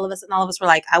campaigned to all of us, and all of us were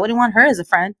like, I wouldn't want her as a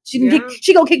friend. She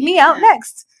gonna kick me out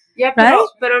next. Yeah, right?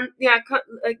 But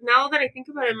like, now that I think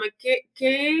about it, I'm like,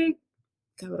 que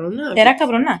cabrona. Era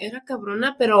cabrona. Era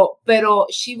cabrona, pero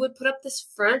she would put up this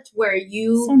front where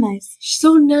you... So nice.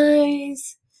 So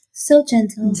nice. So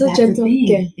gentle. So gentle.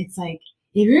 It's like,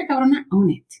 if you're a cabrona, own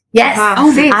it. Yes.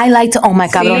 I like to own my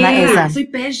cabrona esa. Soy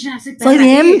perra. Soy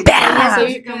bien perra.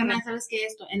 Soy cabrona, sabes que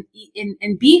esto.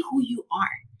 And be who you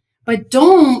are. But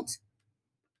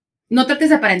no trates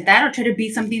de aparentar or try to be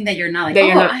something that you're not.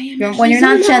 Like, when you're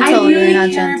not gentle, you're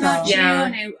not gentle. Yeah.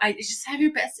 And I just have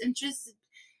your best interests.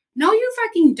 No, you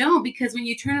fucking don't, because when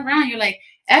you turn around, you're like,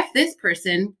 F this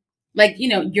person, like, you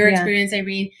know, your experience,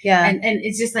 Irene. Yeah. And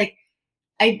it's just like,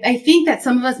 I think that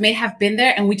some of us may have been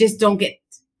there and we just don't get,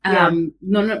 no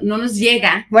nos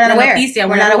llega. We're not aware.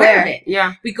 We're not aware of it.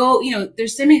 Yeah. We go, you know,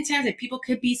 there's so many times that people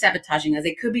could be sabotaging us.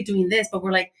 They could be doing this, but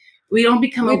we're like, we don't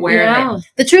become aware of it.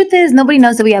 The truth is, nobody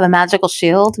knows that we have a magical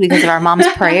shield because of our mom's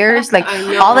prayers. Like,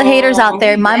 all the haters out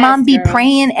there, my mom be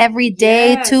praying every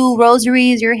day, 2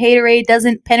 rosaries. Your haterade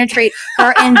doesn't penetrate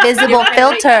her invisible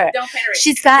filter.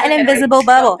 She's got an invisible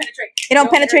bubble. It don't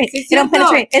penetrate. It don't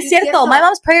penetrate. Es cierto. My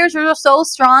mom's prayers were so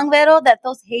strong, Vero, that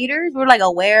those haters were like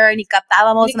aware. Ni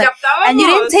captábamos. And you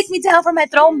didn't take me down from my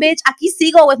throne, bitch. Aquí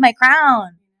sigo with my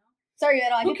crown. Sorry,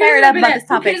 Vero, I get fired up about this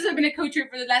topic. Who cares I've been a coach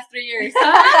for the last 3 years?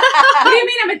 What do you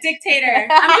mean I'm a dictator?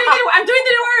 I'm doing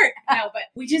the work. No, but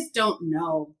we just don't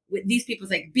know. With these people's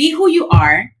like, be who you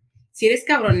are. Si eres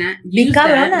cabrona, use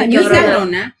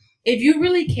cabrona. If you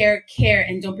really care,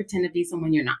 and don't pretend to be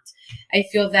someone you're not. I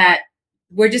feel that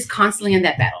we're just constantly in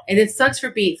that battle. And it sucks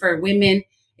for women.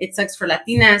 It sucks for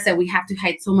Latinas that we have to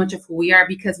hide so much of who we are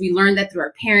because we learned that through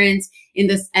our parents in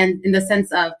the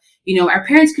sense of, you know, our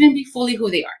parents couldn't be fully who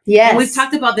they are. Yes. And we've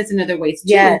talked about this in other ways too.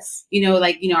 Yes. You know,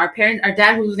 like, you know, our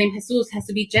dad who's named Jesus has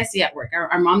to be Jesse at work.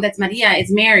 Our mom that's Maria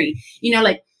is Mary. You know,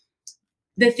 like,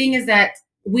 the thing is that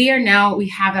we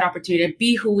have that opportunity to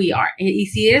be who we are. Y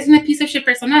si eres una piece of shit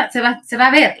persona, se va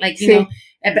a ver. Like, you know,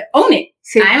 own it.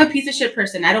 I'm a piece of shit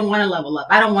person. I don't want to level up.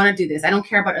 I don't want to do this. I don't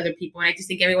care about other people. And I just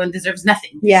think everyone deserves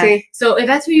nothing. Yeah. So if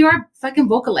that's who you are, fucking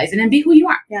vocalize it and be who you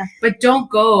are. Yeah. But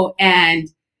don't go and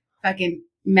fucking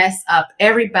mess up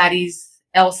everybody's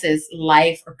else's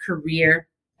life or career.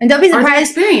 And don't be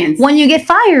surprised when you get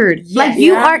fired. Yes, like,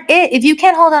 you are it. If you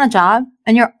can't hold on a job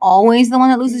and you're always the one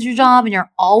that loses your job and you're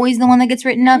always the one that gets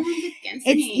written up,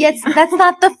 that's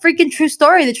not the freaking true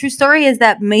story. The true story is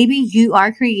that maybe you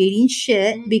are creating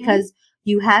shit because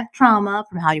you have trauma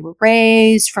from how you were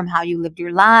raised, from how you lived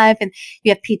your life, and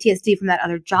you have PTSD from that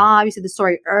other job. You said the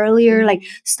story earlier. Like,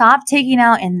 stop taking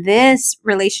out in this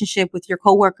relationship with your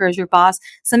coworkers, your boss,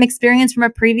 some experience from a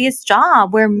previous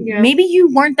job where maybe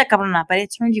you weren't that cabrona, but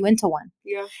it turned you into one.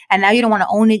 Yeah. And now you don't want to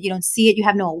own it. You don't see it. You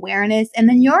have no awareness. And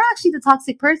then you're actually the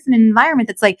toxic person in an environment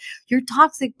that's like, you're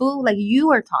toxic, boo. Like,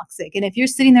 you are toxic. And if you're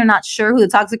sitting there not sure who the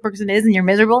toxic person is and you're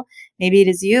miserable, maybe it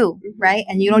is you, right?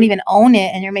 And you don't even own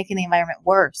it and you're making the environment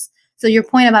worse. So your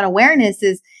point about awareness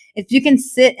is, if you can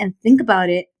sit and think about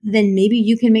it, then maybe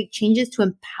you can make changes to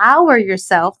empower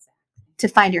yourself to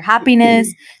find your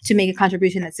happiness, to make a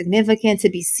contribution that's significant, to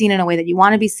be seen in a way that you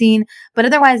want to be seen. But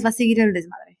otherwise, va a seguir el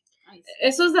desmadre.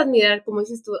 Eso es de admirar, como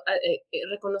dices tú,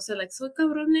 reconocer, like, soy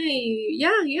cabrona y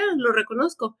lo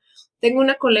reconozco. Tengo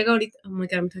una colega ahorita, oh my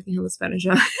God, I'm talking hella Spanish.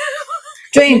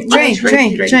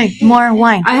 Drink. More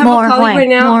wine. I have more a colleague wine. right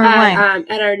now more wine.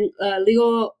 at our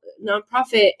legal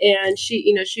nonprofit, and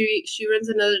she runs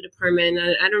another department,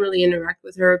 and I don't really interact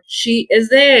with her. She is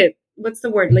the, what's the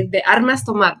word? Like the armas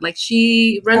tomar. Like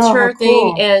she runs her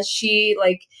thing, and she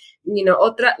like,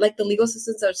 otra, like the legal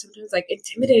assistants are sometimes like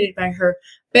intimidated by her.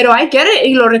 Pero I get it,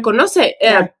 y lo reconoce.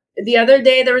 The other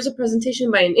day there was a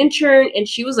presentation by an intern, and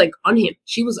she was like on him.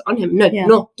 She was on him.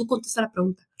 No, tú contesta la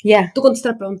pregunta. Yeah. Tú contesta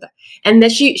la pregunta. And then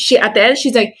she at the end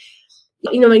she's like,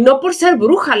 like, no por ser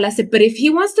bruja, but if he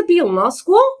wants to be in law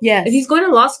school, if he's going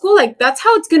to law school, like that's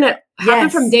how it's gonna happen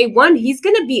from day one. He's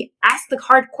gonna be asked the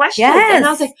hard questions. And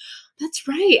I was like, that's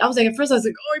right. I was like, at first I was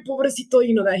like, oh,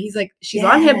 pobrecito, that he's like, she's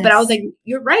on him. But I was like,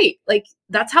 you're right. Like,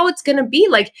 that's how it's gonna be.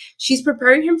 Like, she's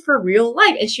preparing him for real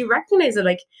life, and she recognized it.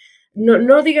 Like, no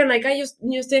digan like,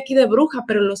 yo estoy aquí de bruja,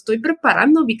 pero lo estoy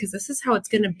preparando because this is how it's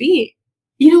gonna be.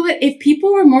 You know what? If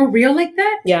people were more real like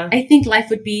that, I think life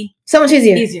would be so much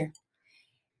easier.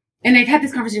 And I've had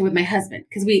this conversation with my husband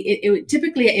because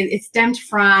typically it stemmed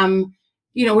from,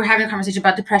 we're having a conversation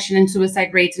about depression and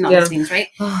suicide rates and all these things, right?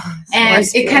 And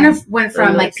it kind of went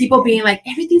from like people being like,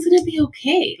 everything's gonna be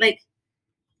okay. Like,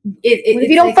 what if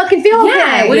you don't fucking feel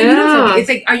okay? What if you don't feel okay? It's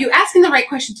like, are you asking the right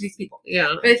question to these people?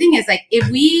 Yeah. But the thing is, like, if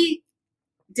we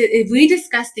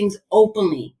discuss things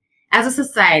openly as a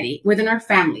society, within our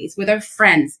families, with our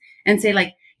friends, and say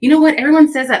like, you know what?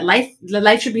 Everyone says that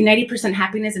life should be 90%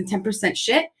 happiness and 10%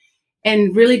 shit.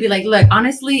 And really be like, look,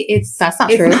 honestly, that's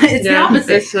not true. It's the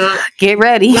opposite. It's not. Get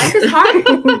ready. Life is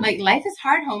hard. Like, life is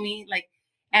hard, homie. Like,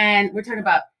 and we're talking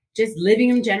about just living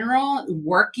in general,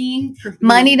 working.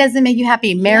 Money doesn't make you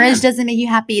happy. Marriage doesn't make you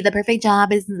happy. The perfect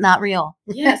job is not real.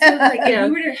 Yeah. So like, if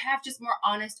we were to have just more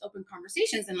honest, open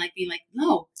conversations and like being like,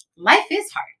 no, life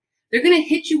is hard. They're going to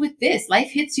hit you with this.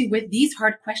 Life hits you with these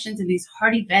hard questions and these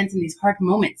hard events and these hard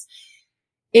moments.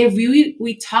 If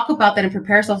we talk about that and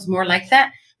prepare ourselves more like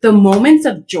that, the moments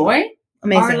of joy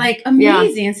are like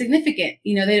amazing and significant.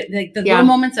 The little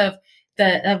moments of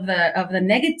the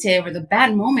negative or the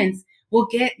bad moments will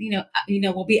get,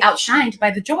 will be outshined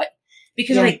by the joy,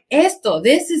 because you're like,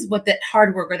 this is what that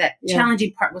hard work or that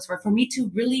challenging part was for me to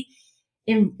really,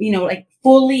 like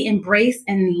fully embrace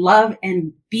and love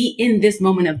and be in this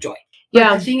moment of joy.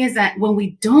 But the thing is that when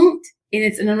we don't, and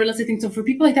it's an unrealistic thing. So for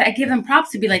people like that, I give them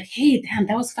props to be like, hey, damn,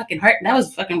 that was fucking hard. That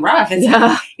was fucking rough. And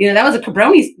that was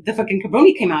the fucking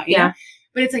cabroni came out. You know?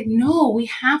 But it's like, no, we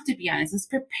have to be honest. Let's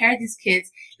prepare these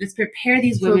kids. Let's prepare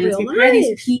these women. Let's prepare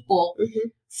these people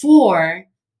for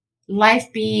life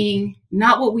being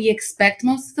not what we expect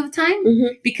most of the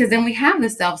time. Because then we have the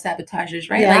self-sabotagers,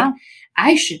 right? Like,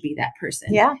 I should be that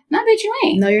person. Yeah. Not that you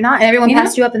ain't. No, you're not. And everyone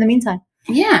passed you up in the meantime.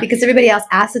 Yeah. Because everybody else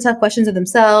asked the tough questions of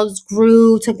themselves,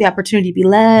 grew, took the opportunity to be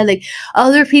led. Like,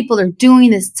 other people are doing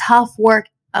this tough work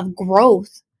of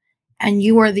growth, and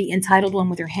you are the entitled one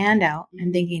with your hand out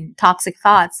and thinking toxic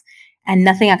thoughts, and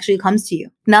nothing actually comes to you.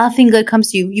 Nothing good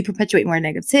comes to you. You perpetuate more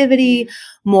negativity,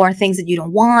 more things that you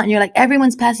don't want. And you're like,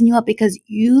 everyone's passing you up because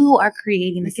you are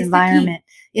creating this environment.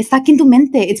 Está aquí en tu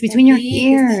mente. It's between your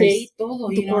ears.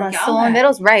 Tu corazón.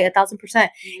 Vero's right, 1,000%.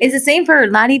 It's the same for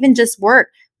not even just work.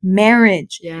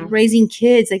 Marriage, raising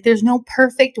kids. Like, there's no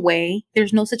perfect way.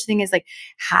 There's no such thing as like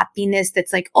happiness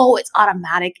that's like, oh, it's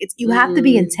automatic. It's, you have to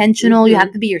be intentional. You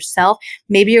have to be yourself.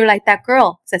 Maybe you're like that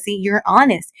girl, Cecy, you're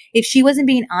honest. If she wasn't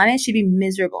being honest, she'd be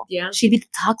miserable. She'd be the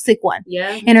toxic one.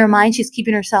 In her mind, she's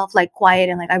keeping herself like quiet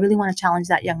and like, I really want to challenge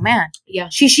that young man.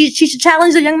 She should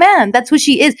challenge the young man. That's what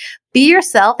she is. Be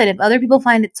yourself. And if other people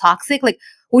find it toxic, like,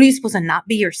 what are you supposed to not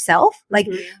be yourself? Like,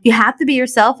 you have to be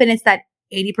yourself. And it's that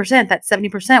 80%, that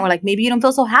 70%, where like, maybe you don't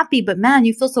feel so happy, but man,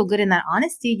 you feel so good in that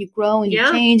honesty. You grow and you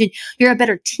change and you're a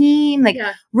better team. Like,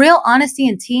 real honesty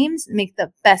in teams make the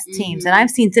best teams. And I've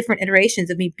seen different iterations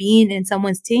of me being in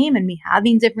someone's team and me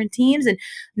having different teams, and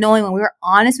knowing when we're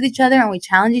honest with each other and we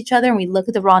challenge each other and we look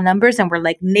at the raw numbers and we're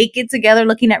like naked together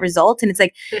looking at results. And it's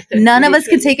like, none of us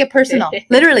can take it personal.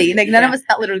 Literally, like none of us,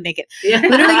 not literally naked.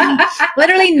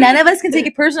 Literally none of us can take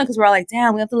it personal, because we're all like,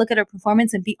 damn, we have to look at our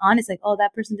performance and be honest. Like, oh,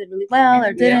 that person did really well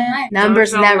or didn't.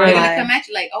 Numbers never lie. They're gonna come at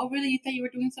you like, oh, really? You thought you were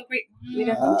doing so great?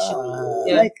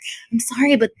 Like, I'm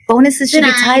sorry, but bonuses should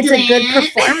be tied to good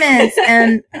performance,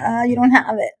 and you don't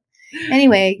have it.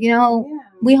 Anyway,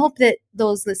 we hope that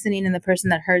those listening and the person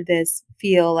that heard this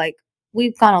feel like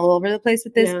we've gone all over the place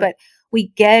with this, but we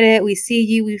get it. We see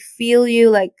you. We feel you.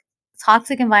 Like,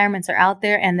 toxic environments are out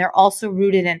there, and they're also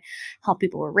rooted in how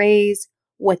people were raised,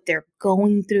 what they're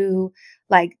going through.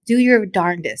 Like, do your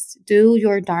darndest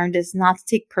not to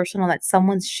take personal that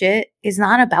someone's shit is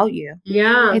not about you.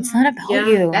 It's not about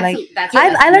you.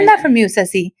 I learned that from you,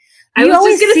 Cecy. I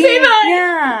was just going to say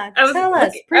that. Yeah. Tell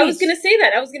us. I was going to say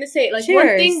that. Like,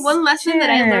 Cheers. one lesson that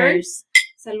I learned.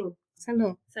 Salud.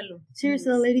 Salud. Salud. Cheers to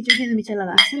the lady drinking the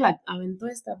michelada. Se la aventó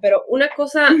esta. Pero una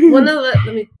cosa, one of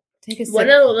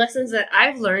the lessons that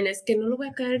I've learned is que no le voy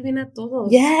a caer bien a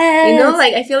todos. Yes. You know,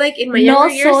 like, I feel like in my younger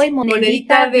years, soy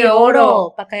monedita de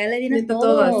oro. Para caerle bien a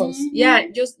todos. Yeah,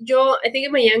 I think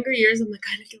in my younger years, I'm like,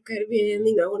 le quiero caer bien,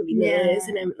 you know, I want to be nice,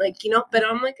 and I'm like, you know, but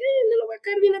I'm like, no le voy a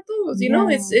caer bien a todos, you know,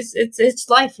 it's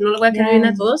life, no le voy a caer bien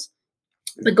a todos.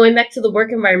 But going back to the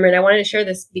work environment, I wanted to share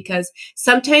this because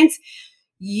sometimes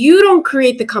you don't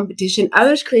create the competition.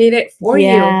 Others create it for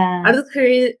you. Others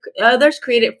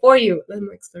create it for you. I'm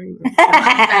like starting.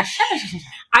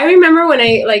 I remember when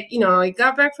I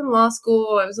got back from law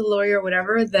school, I was a lawyer or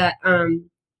whatever, that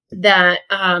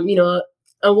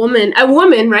a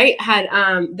woman, right, had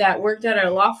that worked at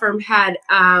a law firm had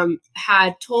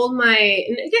told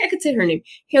I could say her name,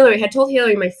 Hillary, had told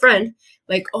Hillary, my friend,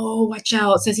 like, oh, watch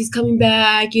out, Cecy's coming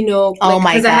back, you know,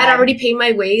 because I had already paid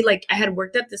my way, like, I had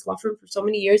worked at this law firm for so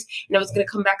many years, and I was going to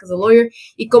come back as a lawyer,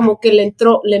 y como que le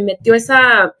metió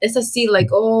esa sí, like,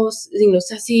 oh, you know,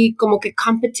 Cecy, como que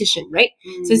competition, right?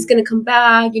 Cecy's going to come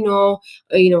back, you know,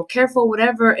 careful,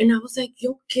 whatever, and I was like,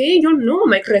 yo no,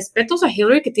 like, respetos a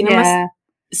Hillary, que tiene más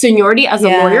seniority as a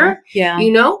lawyer,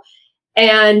 you know,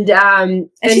 and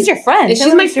she's your friend. And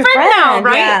she's my friend now,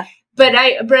 right? Yeah. But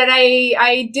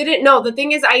I didn't know. The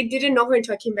thing is, I didn't know her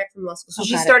until I came back from law school. So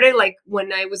she started like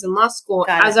when I was in law school,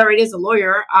 as already as a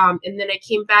lawyer. And then I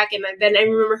came back, and then I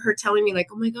remember her telling me like,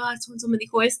 "Oh my God, so me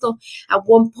dijo esto" at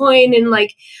one point, and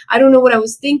like I don't know what I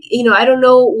was thinking. You know, I don't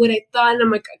know what I thought. And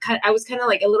I'm like, I was kind of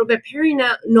like a little bit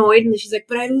paranoid. And then she's like,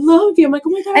 "But I love you." I'm like,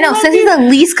 "Oh my God." I know Cecy's the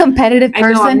least competitive person.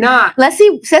 I know, I'm not.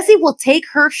 Cecy will take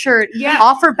her shirt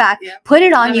off her back, put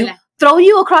it on you. Throw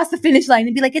you across the finish line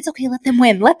and be like, it's okay, let them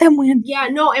win. Yeah,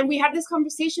 no, and we had this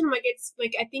conversation. I'm like, it's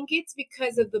like, I think it's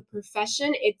because of the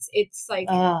profession. It's like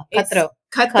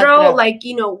cutthroat. Like,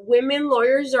 you know, women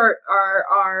lawyers are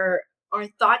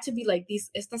thought to be like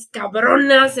estas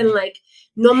cabronas, and like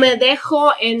no me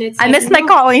dejo, and it's I like, miss my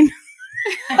calling.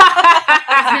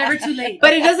 It's never too late.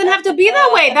 But it doesn't have to be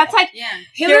that way. That's like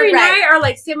Hillary and I are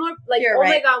like similar. Like,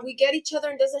 my God, we get each other,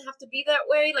 and it doesn't have to be that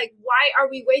way. Like, why are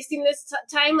we wasting this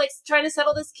time, like trying to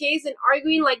settle this case and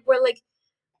arguing? Like, we're like,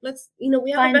 let's, you know, we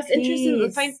have the best interest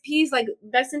in find peace, like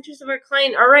best interest of our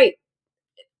client. All right,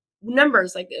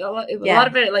 numbers, like a lot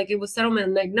of it, like it was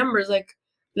settlement, like numbers. Like,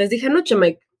 les dije anoche,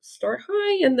 like, start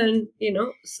high, and then, you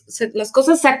know, las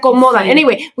cosas se acomodan.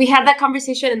 Anyway, we had that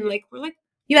conversation, and like, we're like,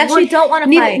 you actually don't want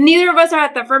to fight. Neither of us are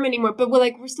at that firm anymore, but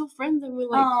we're still friends, and we're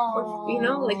like, you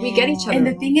know, like we get each other. And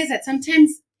the thing is that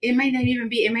sometimes it might not even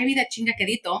be, it might be that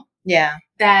chingaquerito. Yeah.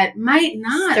 That might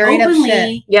not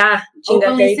openly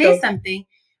say something,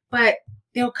 but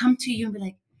they'll come to you and be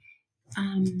like,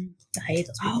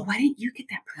 why didn't you get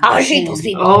that promotion? I hate those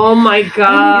people. Oh my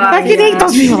God. I hate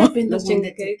those people. Those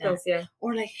chingaqueritos, yeah.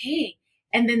 Or like, hey,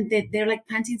 and then they're like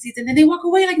planting seeds, and then they walk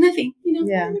away like nothing, you know?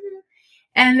 Yeah.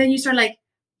 And then you start like,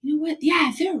 you know what?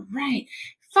 Yeah, they're right.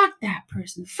 Fuck that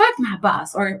person. Fuck my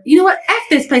boss. Or, you know what? F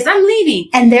this place. I'm leaving.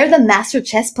 And they're the master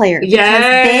chess player.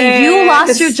 Yeah. You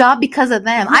lost your job because of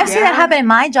them. I've seen that happen in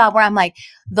my job where I'm like,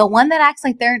 the one that acts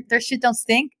like their shit don't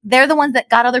stink, they're the ones that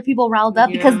got other people riled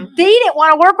up because they didn't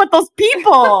want to work with those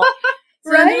people.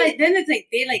 So right? Then it's like,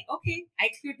 they like, okay, I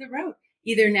cleared the road.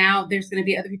 Either now there's going to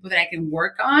be other people that I can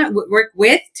work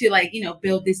with to, like, you know,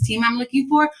 build this team I'm looking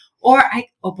for, or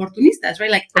oportunistas,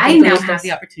 right? Like, I now have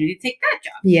the opportunity to take that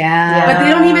job. Yeah. But they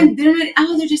don't even,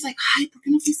 they're just like, ay, ¿por qué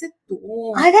no fuiste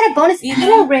tú? I got a bonus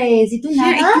pay raise. ¿Y tú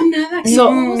nada? So,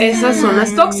 esas son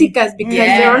las tóxicas because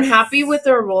they're unhappy with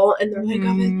their role, and they're like,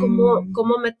 a ver,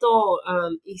 ¿cómo meto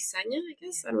cizaña, I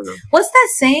guess? I don't know. What's that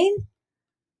saying?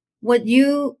 What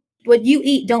you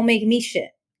eat don't make me shit.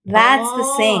 That's the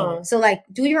saying. So, like,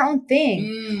 do your own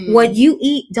thing. What you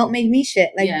eat don't make me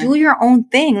shit. Like, do your own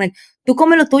thing. Like, tú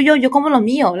come lo tuyo, yo como lo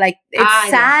mío. Like, it's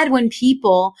sad when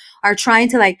people are trying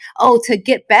to, like, to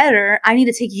get better, I need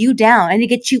to take you down. I need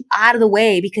to get you out of the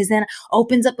way, because then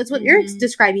opens up, it's what you're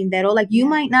describing, Vero. Like, you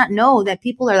might not know that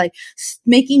people are, like,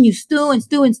 making you stew and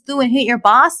hate your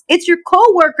boss. It's your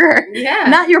coworker,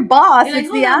 not your boss. You're it's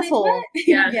like, the asshole.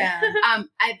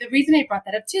 The reason I brought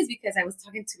that up, too, is because I was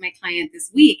talking to my client this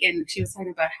week, and she was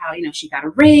talking about how, you know, she got a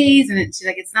raise, and she's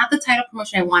like, it's not the title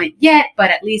promotion I wanted yet,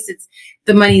 but at least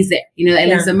the money's there. You know, at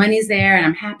least the money's there, and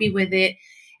I'm happy with it.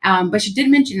 But she did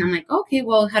mention, I'm like, okay,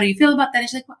 well, how do you feel about that? And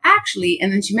she's like, well, actually,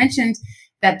 and then she mentioned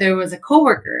that there was a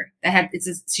coworker that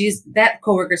that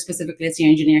coworker specifically, a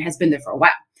senior engineer, has been there for a while.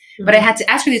 Mm-hmm. But I had to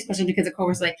ask her these questions because the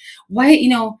coworker's like, why, you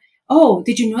know,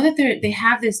 did you know that they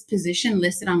have this position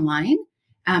listed online?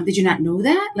 Did you not know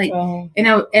that? Like,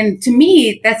 and to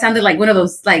me, that sounded like one of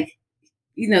those, like,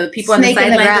 the people on the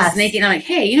sidelines are snaking. I'm like,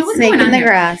 hey, what's going on here?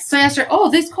 Grass. So I asked her,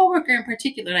 this coworker in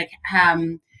particular, like,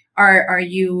 are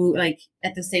you like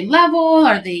at the same level?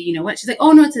 Are they, what? She's like,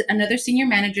 oh no, it's another senior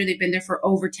manager. They've been there for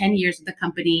over 10 years with the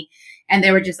company. And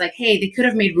they were just like, hey, they could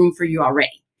have made room for you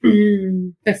already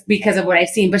because of what I've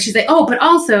seen. But she's like, oh, but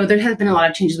also there has been a lot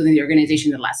of changes within the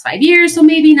organization in the last 5 years. So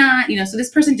maybe not, so this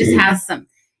person just has some,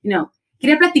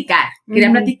 quería platicar.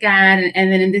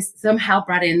 And then this somehow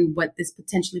brought in what this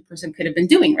potentially person could have been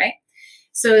doing, right?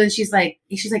 So she's like,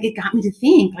 it got me to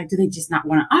think, like, do they just not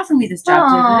want to offer me this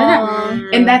job?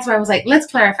 And that's why I was like, let's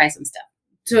clarify some stuff.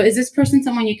 So is this person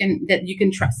someone that you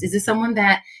can trust? Is this someone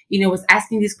that, was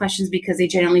asking these questions because they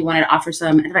genuinely wanted to offer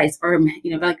some advice or,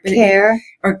 like care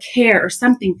or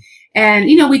something? And,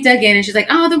 we dug in and she's like,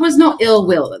 oh, there was no ill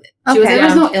will with it. There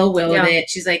was no ill will with it.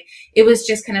 She's like, it was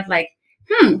just kind of like,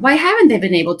 why haven't they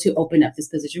been able to open up this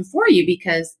position for you?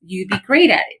 Because you'd be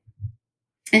great at it.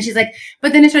 And she's like,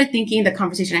 but then I started thinking the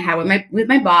conversation I had with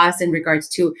my boss in regards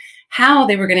to how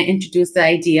they were going to introduce the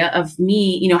idea of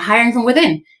me, hiring from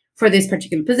within for this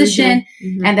particular position,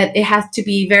 and that it has to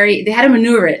be they had to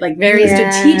maneuver it like very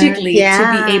strategically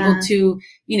to be able to,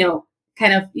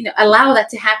 kind of, allow that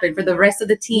to happen for the rest of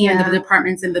the team and the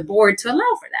departments and the board to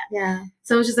allow for that. Yeah.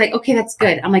 So it was just like, okay, that's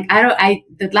good. I'm like,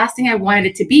 the last thing I wanted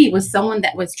it to be was someone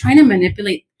that was trying to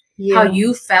manipulate how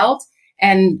you felt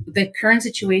and the current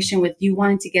situation with you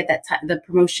wanting to get the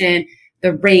promotion,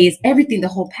 the raise, everything, the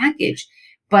whole package.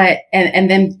 But,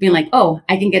 and then being like, oh,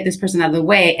 I can get this person out of the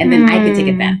way and then I can take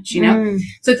advantage,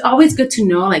 So it's always good to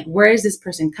know, like, where is this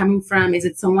person coming from? Is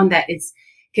it someone that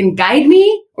can guide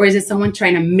me, or is it someone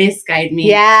trying to misguide me?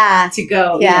 To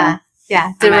go.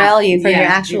 Derail you for your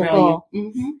actual goal.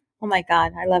 Oh my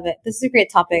God. I love it. This is a great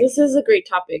topic.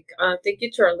 Thank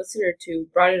you to our listener who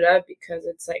brought it up, because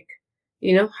it's like,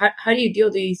 how do you deal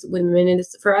with these women? And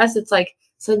for us, it's like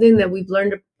something that we've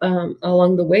learned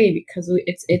along the way, because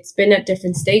it's been at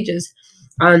different stages.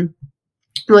 One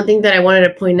thing that I wanted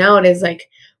to point out is, like,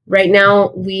 right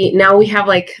now we have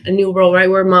like a new role, right?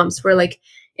 We're moms. We're like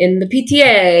in the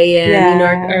PTA and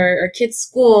our kids'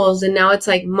 schools, and now it's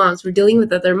like moms. We're dealing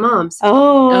with other moms.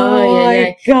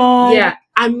 My God. Yeah.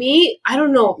 I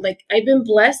don't know. Like, I've been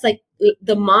blessed. Like,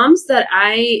 the moms that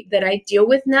I deal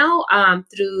with now,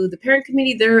 through the parent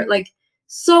committee, they're like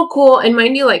so cool. And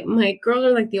mind you, like, my girls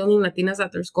are like the only Latinas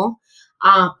at their school.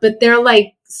 But they're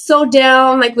like so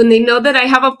down. Like, when they know that I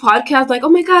have a podcast, like, oh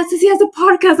my God, Cecy has a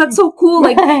podcast. That's so cool.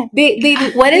 Like,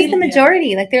 what is the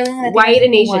majority? Like, they're only white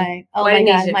and Asian. Oh white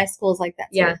my God, Asian. my school's like that.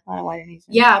 Yeah, a lot of white and Asian.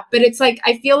 Yeah, but it's like,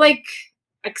 I feel like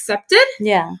accepted.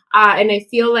 Yeah. And I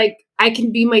feel like I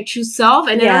can be my true self.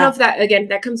 And I don't know if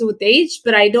that comes with age,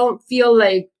 but I don't feel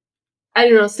like, I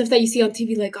don't know, stuff that you see on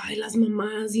TV, like, oh, las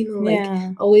mamás,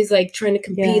 like, always like trying to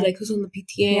compete, like, who's on the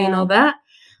PTA and all that.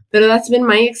 But that's been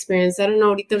my experience. I don't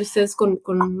know, ahorita ustedes con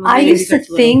I used to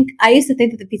think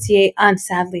that the PTA,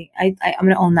 sadly, I'm going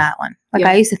to own that one. Like,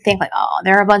 I used to think, like, oh,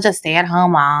 they're a bunch of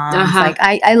stay-at-home moms. Like,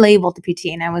 I labeled the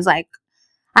PTA and I was like,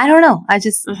 I don't know. I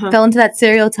just fell into that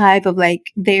stereotype of,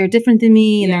 like, they're different than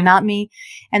me and they're not me.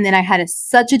 And then I had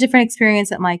such a different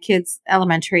experience at my kids'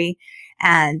 elementary,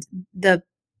 and the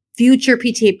future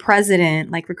PTA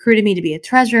president, like, recruited me to be a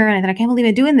treasurer. And I thought, I can't believe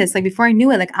I'm doing this. Like, before I knew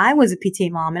it, like, I was a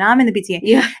PTA mom and I'm in the PTA.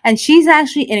 Yeah. And she's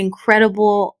actually an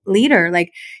incredible leader.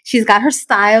 Like, she's got her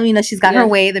style, she's got her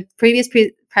way. The previous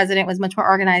president was much more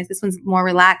organized. This one's more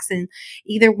relaxed, and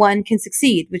either one can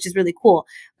succeed, which is really cool.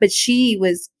 But she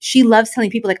loves telling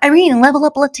people, like, Irene, level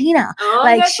up Latina. Oh,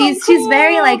 like, she's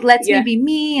very, like, lets me be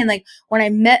me. And, like, when I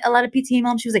met a lot of PTA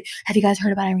moms, she was like, have you guys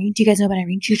heard about Irene? Do you guys know about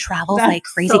Irene? She travels like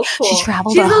crazy. So cool. She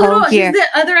travels the whole year. She's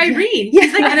the other Irene.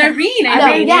 She's like an Irene.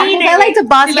 I like to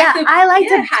boss. I like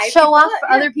to show off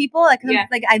for other people. Like,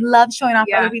 I love showing off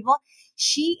for other people.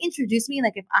 She introduced me,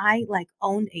 like, if I, like,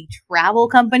 owned a travel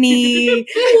company and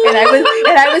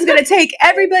I was going to take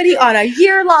everybody on a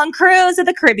year-long cruise to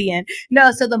the Caribbean.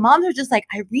 No, so the moms are just like,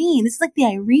 Irene, this is like the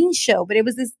Irene show. But it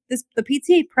was the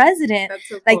PTA president,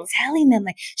 like, telling them,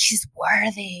 like, she's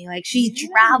worthy. Like, she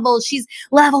travels. She's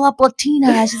level up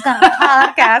Latina. She's got a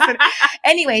podcast. And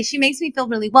anyway, she makes me feel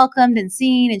really welcomed and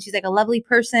seen. And she's, like, a lovely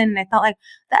person. And I thought, like,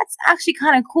 that's actually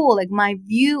kind of cool. Like, my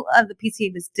view of the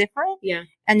PTA was different. Yeah.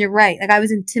 And you're right. Like, I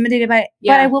was intimidated by it.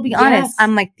 Yeah. But I will be honest.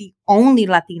 I'm, like, the only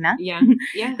Latina. Yeah.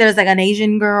 Yeah. There's, like, an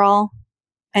Asian girl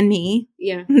and me.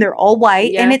 Yeah. They're all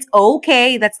white. Yeah. And it's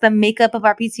okay. That's the makeup of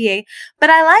our PTA.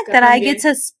 But I like that I get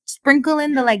to sprinkle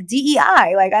in the, like,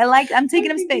 DEI. Like, I'm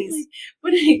taking up space.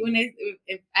 Like,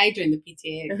 if I join the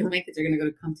PTA, because my kids are going to go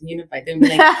to Compton Unified, they're going to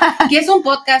be like, ¿qué es un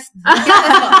podcast?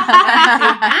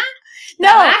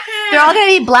 No, they're all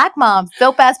gonna be black moms,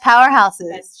 dope ass powerhouses.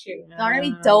 That's true. They're all gonna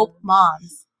be dope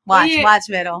moms. Watch,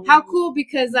 Vero. How cool,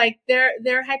 because like they're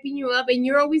hyping you up, and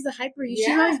you're always the hyper. She's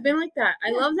always been like that.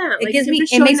 I love that. It like, gives me.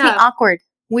 It makes me awkward.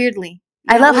 Weirdly.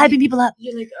 I love hyping people up.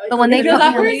 You're like, but when they feel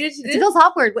awkward, it feels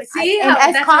awkward. See, and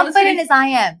as confident as I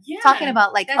am, talking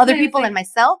about like other people and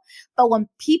myself, but when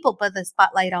people put the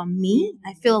spotlight on me,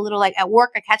 I feel a little like at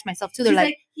work. I catch myself too. They're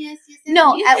like, yes.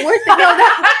 No, at work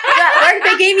at work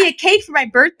they gave me a cake for my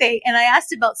birthday, and I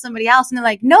asked about somebody else, and they're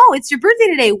like, "No, it's your birthday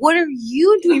today. What are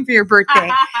you doing for your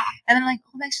birthday?" And I'm like,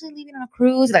 "Oh, I'm actually leaving on a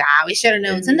cruise." Like, we should have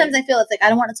known. Sometimes I feel it's like I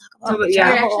don't want to talk about. You're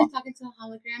actually talking to a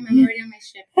hologram. I'm already on my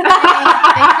ship. Thank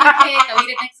you, cake. I'll eat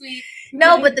it next week.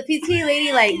 No, but the PTA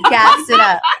lady like gassed it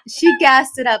up. She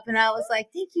gassed it up, and I was like,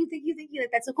 "Thank you. Like,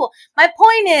 that's so cool." My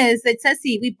point is that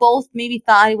Cecy, we both maybe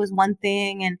thought it was one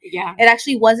thing, and it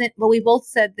actually wasn't. But we both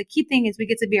said the key thing is we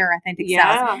get to be our authentic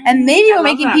selves, and maybe we're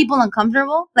making people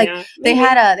uncomfortable. Like they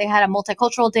had a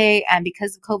multicultural day, and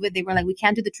because of COVID, they were like, we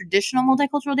can't do the traditional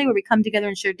multicultural day where we come together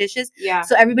and share dishes.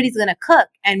 So everybody's gonna cook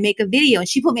and make a video, and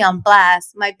she put me on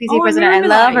blast. My PTA president, I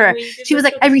love her. She was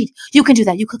like, Irene, you can do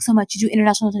that. You cook so much. You do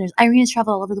international dinners. Irene has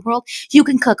traveled all over the world. You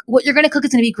can cook. What you're gonna cook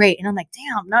is gonna be great. And I'm like,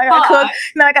 damn, now I gotta cook.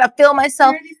 Now I gotta film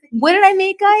myself. What did I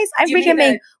make, guys? I freaking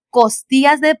made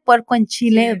costillas de puerco en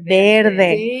chile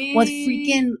verde. With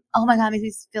freaking, oh my God, it makes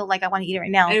me feel like I want to eat it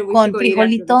right now. Con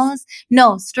frijolitos.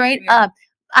 No, straight up.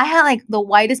 I had like the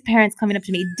whitest parents coming up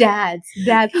to me. Dads.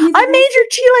 I made your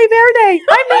chile verde.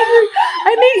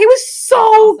 I made it was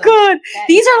so good.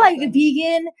 These are like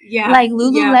vegan, like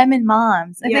Lululemon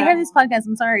moms. If they hear this podcast,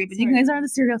 I'm sorry, but you guys are the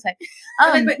stereotype.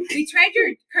 But we tried your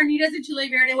carnitas and chile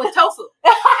verde with tofu,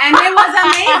 and it was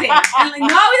amazing. I'm like,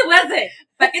 no, it wasn't.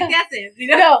 ¿Para qué te haces? You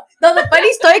know? No, the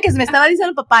funny story que me estaba diciendo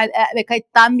el papá, me cae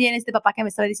tan bien este papá que me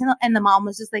estaba diciendo, and the mom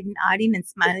was just like nodding and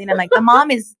smiling. I'm like, the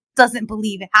mom doesn't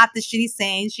believe it. Half the shit he's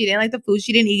saying. She didn't like the food.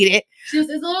 She didn't eat it. She was,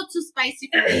 it's a little too spicy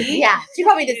for me. Yeah, she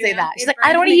probably did say that. She's like,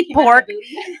 I don't eat pork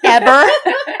ever.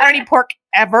 I don't eat pork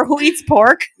ever. Who eats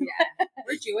pork? Yeah,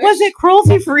 we're Jewish. Was it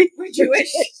cruelty free? We're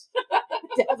Jewish.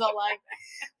 That's a lie.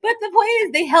 But the point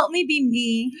is, they help me be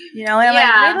me, you know. And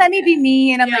I'm like, let me be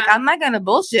me, and I'm like, I'm not gonna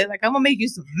bullshit. Like, I'm gonna make you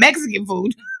some Mexican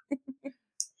food.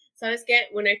 So I was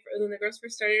when the girls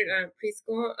first started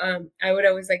preschool, I would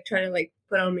always like try to like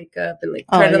put on makeup and like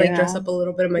try to like dress up a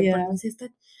little bit. I'm like,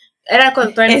 era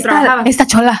cuando todavía no trabajaba. Esta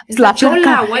chola, es la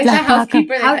chola. Why is the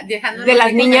housekeeper de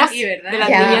las niñas,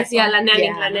 la nanny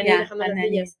dejando las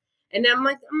niñas. And now I'm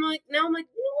like, you know what?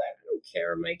 I don't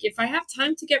care. I'm like, if I have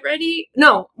time to get ready,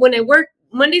 when I work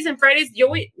Mondays and Fridays, yo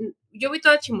voy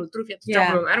toda chimoltrufia to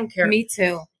trabajo. I don't care. Me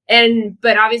too.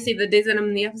 But obviously the days that I'm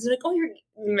in the office, they're like,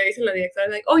 me dicen la directora,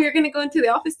 like, you're going to go into the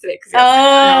office today. Oh,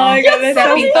 my God, that's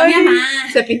so funny.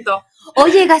 Se pintó.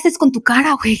 Oye, llegaste con tu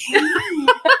cara, güey.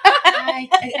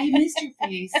 I missed your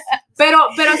face. Pero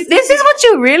this is what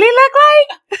you really look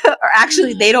like? Or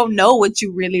actually, they don't know what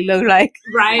you really look like.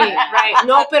 Right.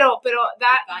 No, pero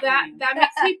that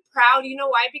makes me proud. You know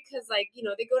why? Because, like, you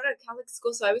know, they go to a Catholic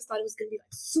school, so I always thought it was going to be,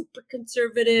 like, super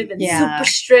conservative and super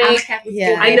strict.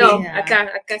 I know. Acá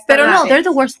pero no, they're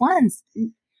the worst ones.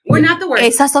 We're not the worst.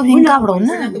 Esas son bien cabronas.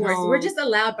 We're not the worst. We're just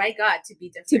allowed by God to be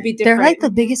different. They're like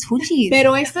the biggest fujis.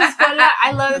 Pero esta escuela,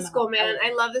 I love the school, man.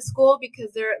 I love the school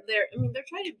because they're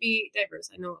trying to be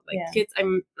diverse. I know, like, kids,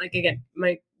 I'm, like, again,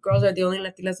 my girls are the only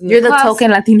Latinas in the class. You're the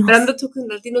token Latinos. But I'm the token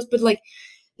Latinos, but, like,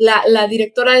 La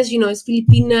directora is, is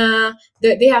Filipina.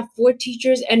 They have 4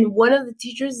 teachers, and one of the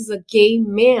teachers is a gay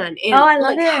man. And I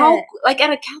love it. How, like, at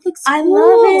a Catholic school. I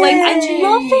love it. Like, I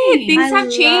love it. Things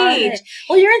have changed.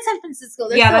 Well, you're in San Francisco.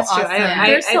 They're so that's awesome. True.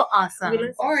 They're so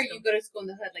awesome. Or you go to school in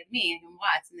the hood like me and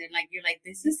Watts, and you're like,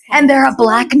 this is. And they're a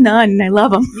black nun. I love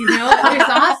them. You know, it's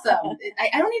awesome.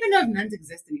 I don't even know if nuns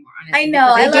exist anymore. Honestly, I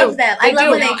know. I love them. I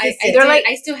love when they exist.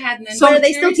 I still had nuns. So are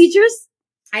they still teachers?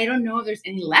 I don't know if there's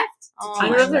any left. I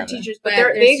know they're teachers, but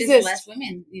they exist. Just less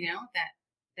women,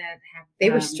 that have. They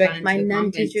were strict. My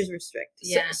nun teachers were strict.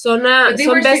 Yeah, they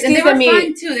were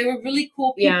fun too. They were really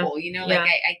cool people.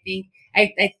 I think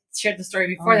I shared the story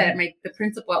before that. The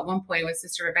principal at one point was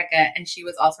Sister Rebecca, and she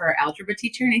was also our algebra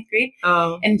teacher in 8th grade.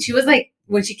 Oh, and she was like,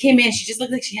 when she came in, she just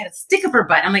looked like she had a stick up her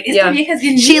butt. I'm like,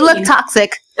 she looked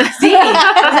toxic. Sí.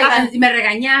 I was like, me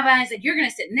regañaba. It's like, you're gonna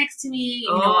sit next to me.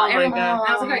 Everyone.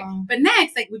 I was like, but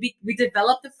next, like, we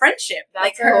developed a friendship.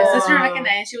 Like her Sister Rebecca and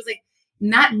I, and she was like,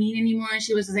 not mean anymore. And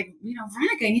she was just like,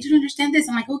 Veronica, I need you to understand this.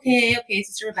 I'm like, okay,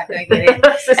 Sister Rebecca, I get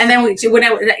it. And then when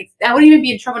I wouldn't even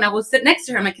be in trouble, and I would sit next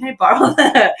to her. I'm like, can I borrow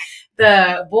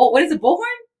the bull? What is it,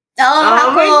 bullhorn?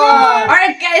 Oh, my God. All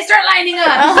right, guys, start lining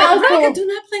up. Veronica, do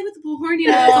not play with the bullhorn.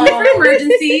 It's only for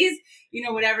emergencies.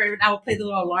 whatever. And I would play the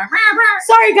little alarm.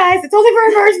 Sorry, guys. It's only for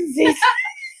emergencies.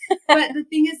 But the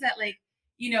thing is that, like,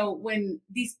 when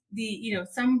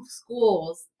some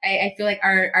schools, I feel like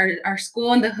our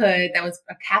school in the hood that was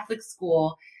a Catholic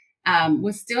school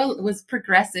was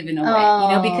progressive in a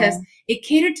way, because it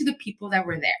catered to the people that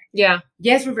were there. Yeah.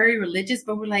 Yes, we're very religious,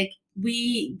 but we're like,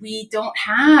 we don't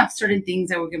have certain things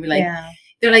that we're going to be like,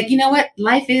 they're like, you know what?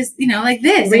 Life is, like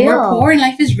this. Real. And we're poor and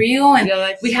life is real. And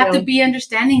we have real. to be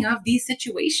understanding of these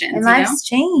situations. And life's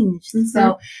changed. Mm-hmm.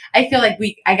 So I feel like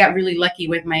I got really lucky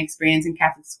with my experience in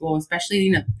Catholic school,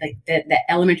 especially, like the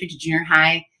elementary to junior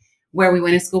high, where we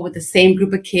went to school with the same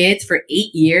group of kids for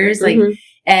 8 years. Like,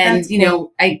 and, That's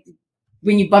cool.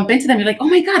 When you bump into them, you're like, oh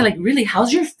my God, like, really,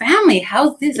 how's your family?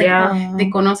 How's this? Like, they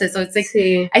conoce. So it's like,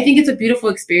 I think it's a beautiful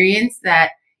experience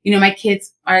that, my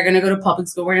kids are going to go to public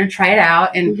school. We're going to try it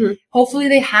out. And hopefully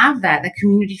they have that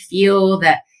community feel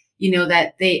that,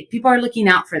 that people are looking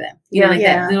out for them.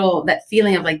 That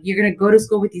feeling of like, you're going to go to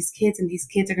school with these kids and these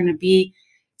kids are going to be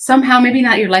somehow, maybe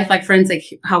not your lifelike friends, like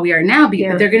how we are now, but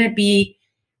they're going to be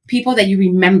people that you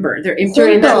remember. They're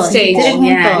during that stage.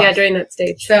 During that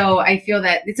stage. So I feel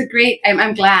that it's a great,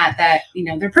 I'm glad that,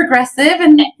 they're progressive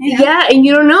and and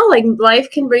you don't know, like, life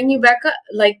can bring you back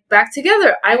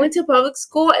together. I went to public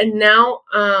school, and now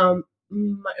a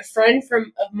friend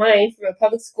of mine from a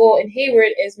public school in Hayward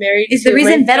is married. Is the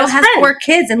reason Beto has 4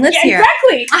 kids and lives here.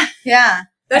 Exactly. Yeah.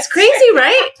 That's crazy,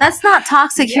 right? That's not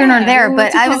toxic here nor there,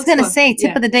 but I was going to say tip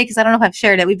Yeah. of the day, because I don't know if I've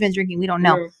shared it. We've been drinking. We don't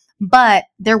know. But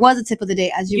there was a tip of the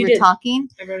day as you were talking.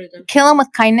 I wrote it down. Kill them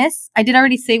with kindness. I did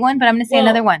already say one, but I'm going to say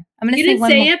another one. I'm going to say You didn't one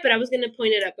say more. it, but I was going to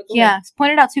point it up. But go Yeah, ahead.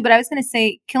 point it out too. But I was going to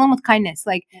say kill them with kindness.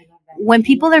 Like, when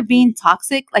people are being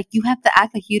toxic, like, you have to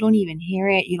act like you don't even hear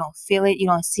it, you don't feel it, you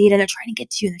don't see it, and they're trying to get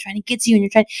to you, and they're trying to get to you,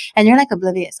 and you're like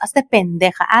oblivious. Hazte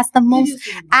pendeja. Act the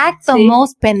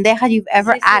most pendeja you've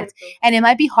ever acted. And it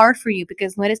might be hard for you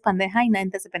because no eres pendeja y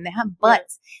nadie te hace pendeja. But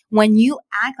when you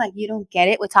act like you don't get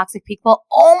it with toxic people,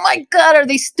 oh my God, are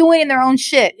they stewing in their own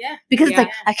shit? Yeah. Because it's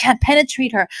like, I can't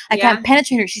penetrate her. I can't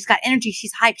penetrate her. She's got energy.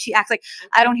 She's hyped. She acts like,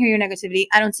 I don't hear your negativity.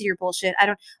 I don't see your bullshit.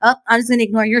 I'm just going to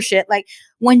ignore your shit. Like,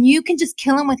 when you can just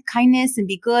kill them with kindness and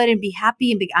be good and be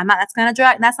happy and be, that's not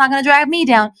going to drag me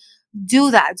down.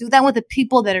 Do that. Do that with the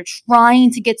people that are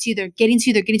trying to get to you. They're getting to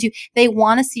you. They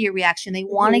want to see your reaction. They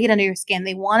want to get under your skin.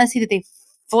 They want to see that they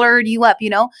flirt you up,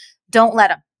 Don't let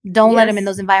them. Don't let them in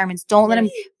those environments. Don't let them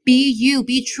be you.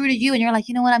 Be true to you. And you're like,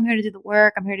 you know what? I'm here to do the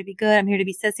work. I'm here to be good. I'm here to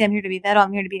be Cecy. I'm here to be Vero.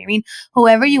 I'm here to be Irene.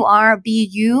 Whoever you are, be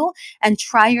you and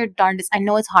try your darndest. I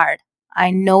know it's hard.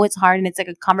 And it's like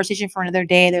a conversation for another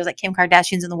day. There's like Kim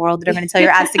Kardashians in the world that are going to tell your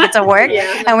ass to get to work.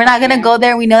 And we're not going to go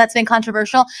there. We know that's been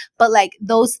controversial. But like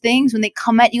those things, when they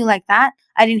come at you like that,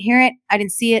 I didn't hear it. I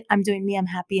didn't see it. I'm doing me. I'm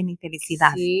happy. And mi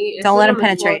felicidad. Don't let them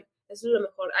penetrate. Eso es lo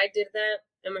mejor. I did that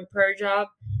at my prior job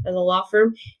at a law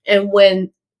firm. And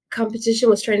when competition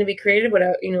was trying to be created, what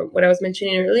I was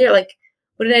mentioning earlier, like,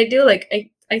 what did I do? Like,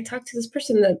 I talked to this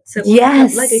person that said,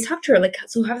 like, I talked to her, like,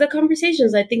 so have the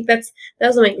conversations. I think that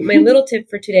was my little tip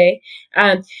for today.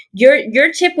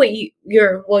 Your tip,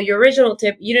 your original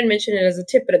tip, you didn't mention it as a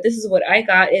tip, but this is what I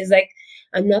got is like,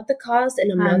 I'm not the cause and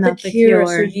I'm not the cure.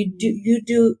 So you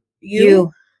do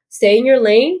you stay in your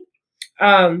lane.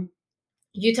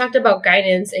 You talked about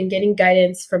guidance and getting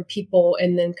guidance from people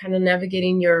and then kind of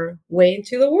navigating your way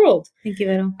into the world. Thank you,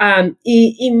 Vero.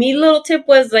 Y mi little tip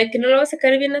was like, que no lo vas a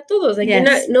sacar bien a todos. Like,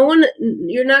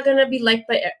 you're not going to be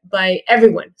liked by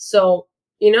everyone. So,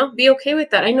 be okay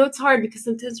with that. I know it's hard because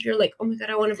sometimes you're like, oh my God,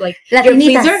 I want to be like,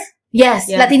 Latinitas. Yes,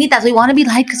 Latinitas. We want to be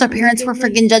liked because our parents were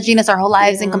freaking judging us our whole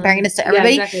lives and comparing us to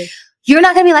everybody. Yeah, exactly. You're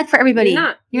not going to be liked for everybody.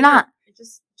 You're not.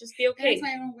 Just be okay. That's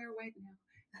why I don't wear white now.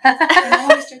 I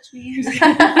always judge me.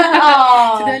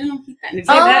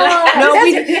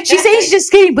 She's saying she's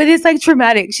just kidding, but it's like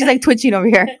traumatic. She's like twitching over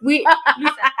here.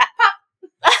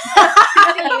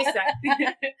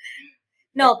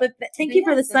 No, but thank you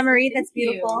for the summary. That's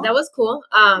beautiful. That was cool.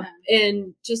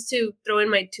 And just to throw in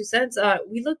my 2 cents,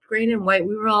 we looked great in white.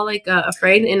 We were all like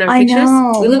afraid in our pictures.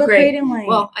 We look great in white.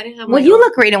 Well, I didn't have. Well, you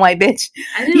look great in white, bitch.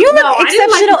 You look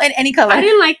exceptional in any color. I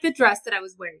didn't like the dress that I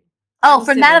was wearing. Oh,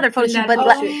 from that other photo shoot. But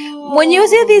when you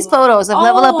see these photos of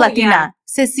Level Up Latina,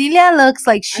 Cecilia looks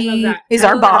like she is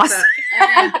our boss.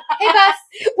 Hey, boss.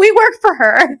 We work for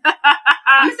her.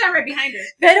 I'm going to stand right behind her.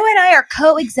 Vero and I are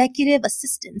co-executive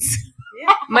assistants.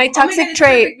 Yeah. My toxic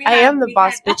trait, I am the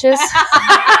boss, bitches.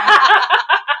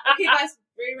 Okay, boss.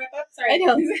 Ready to wrap up? Sorry. I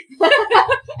know.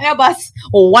 I know, boss.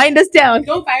 Wind us down.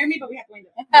 Don't fire me, but we have to wind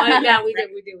up. Yeah, we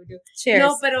do. Cheers.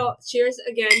 No, pero cheers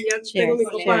again. Ya tengo mi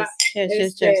copa.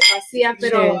 Cheers. Vacía,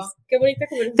 pero qué bonita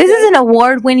conversación. This is an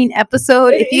award-winning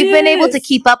episode. It If you've been able to is.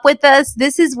 keep up with us,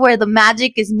 this is where the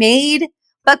magic is made.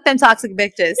 Fuck them toxic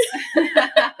bitches.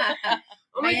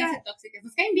 Oh my God. Váyanse tóxicas.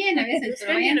 Nos caen bien a veces,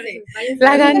 pero váyanse. La Nos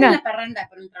gustan ganga. la parranda,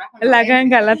 pero el trabajo no. La Váyanse.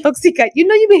 ganga, la tóxica. You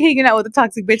know you've been hanging out with the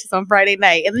toxic bitches on Friday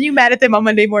night, and then you mad at them on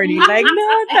Monday morning. Like, no,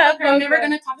 I'm never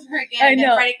going to talk to her again. I And then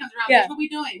know. Friday comes around. Yeah. What are we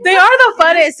doing? They are the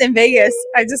funnest in Vegas,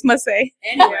 I just must say.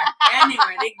 Anywhere.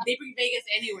 They bring Vegas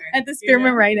anywhere. At the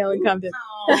Spearmint Rhino in Compton.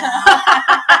 Oh. I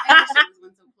wish there was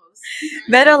one so close.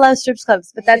 Beto loves strip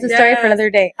clubs, but that's a story for another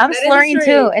day. I'm That is a slurring too.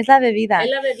 story. Es la bebida. Es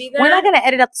la bebida. We're not going to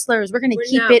edit out the slurs. We're going to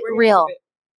keep it real.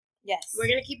 Yes. We're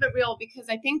gonna keep it real because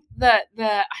I think the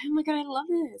oh my God, I love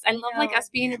this. I love like us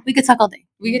being. We could talk all day.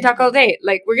 We could talk all day.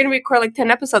 Like we're gonna record like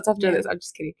 10 episodes after this. I'm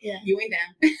just kidding. You ain't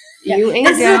down. You ain't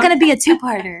This is down. going to be a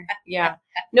two-parter. Yeah.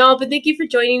 No, but thank you for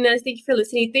joining us. Thank you for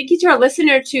listening. Thank you to our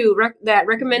listener too that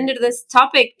recommended this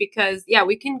topic because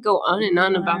we can go on and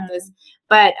on about this.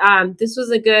 But this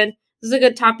was a good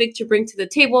topic to bring to the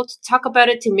table, to talk about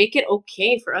it, to make it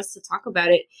okay for us to talk about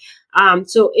it.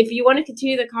 So if you want to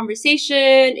continue the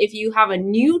conversation, if you have a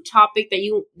new topic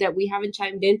that we haven't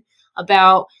chimed in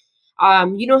about,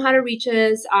 you know how to reach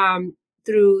us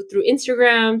through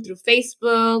Instagram, through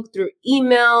Facebook, through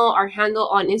email. Our handle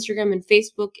on Instagram and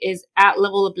Facebook is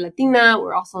 @levelupLatina.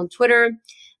 We're also on Twitter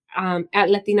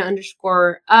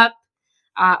 @Latina_up.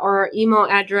 Our email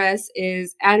address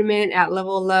is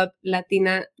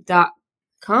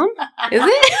admin@leveluplatina.com. Is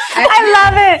it? I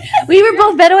love it. We were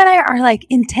both, Beto and I are like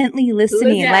intently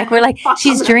listening. Yeah. Like we're like,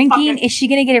 she's drinking. Is she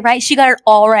gonna get it right? She got it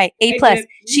all right. A+. did.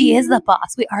 She is the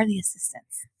boss. We are the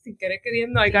assistants. Sin querer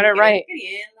queriendo, I got it right.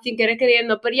 Sin querer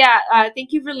queriendo. But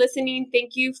thank you for listening.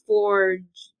 Thank you for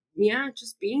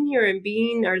just being here and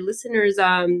being our listeners.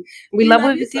 We love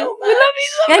what we do. We love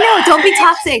you. I know. Don't be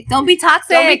toxic. Don't be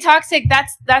toxic. Don't be toxic.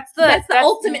 That's the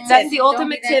ultimate That's tip. the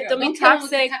ultimate tip. Don't be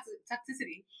toxic.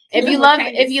 Toxicity. If you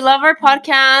love our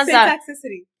podcast,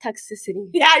 toxicity. toxicity.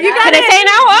 Yeah, you Can I say it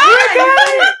now?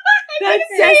 Oh, That's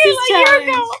Ceci's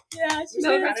challenge. Yeah, She's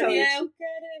so proud of you.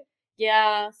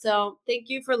 Yeah, so thank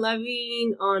you for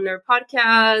loving on our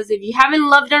podcast. If you haven't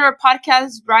loved on our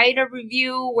podcast, write a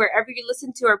review wherever you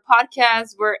listen to our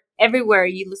podcast. We're everywhere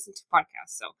you listen to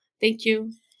podcasts. So thank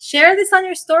you. Share this on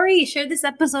your story. Share this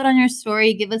episode on your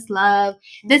story. Give us love.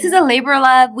 This is a labor of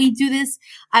love. We do this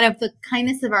out of the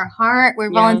kindness of our heart. We're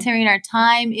volunteering our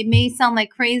time. It may sound like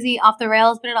crazy, off the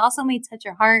rails, but it also may touch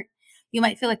your heart. You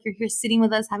might feel like you're here sitting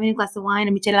with us, having a glass of wine,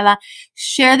 a michelada.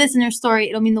 Share this in your story.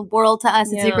 It'll mean the world to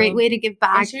us. It's a great way to give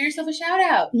back. And share yourself a shout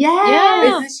out. Yeah.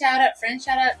 Business shout out, friend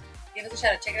shout out. Give us a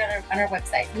shout out. Check it out on our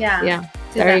website. Yeah.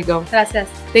 There you go. Gracias.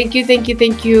 Thank you.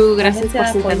 Gracias por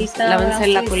sentarse. Lávense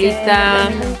la colita.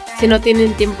 Si no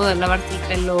tienen tiempo de lavarse el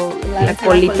pelo, la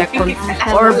colita.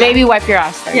 Or baby wipe your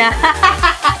ass. Yeah.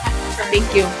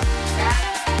 Thank you.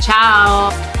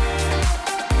 Ciao.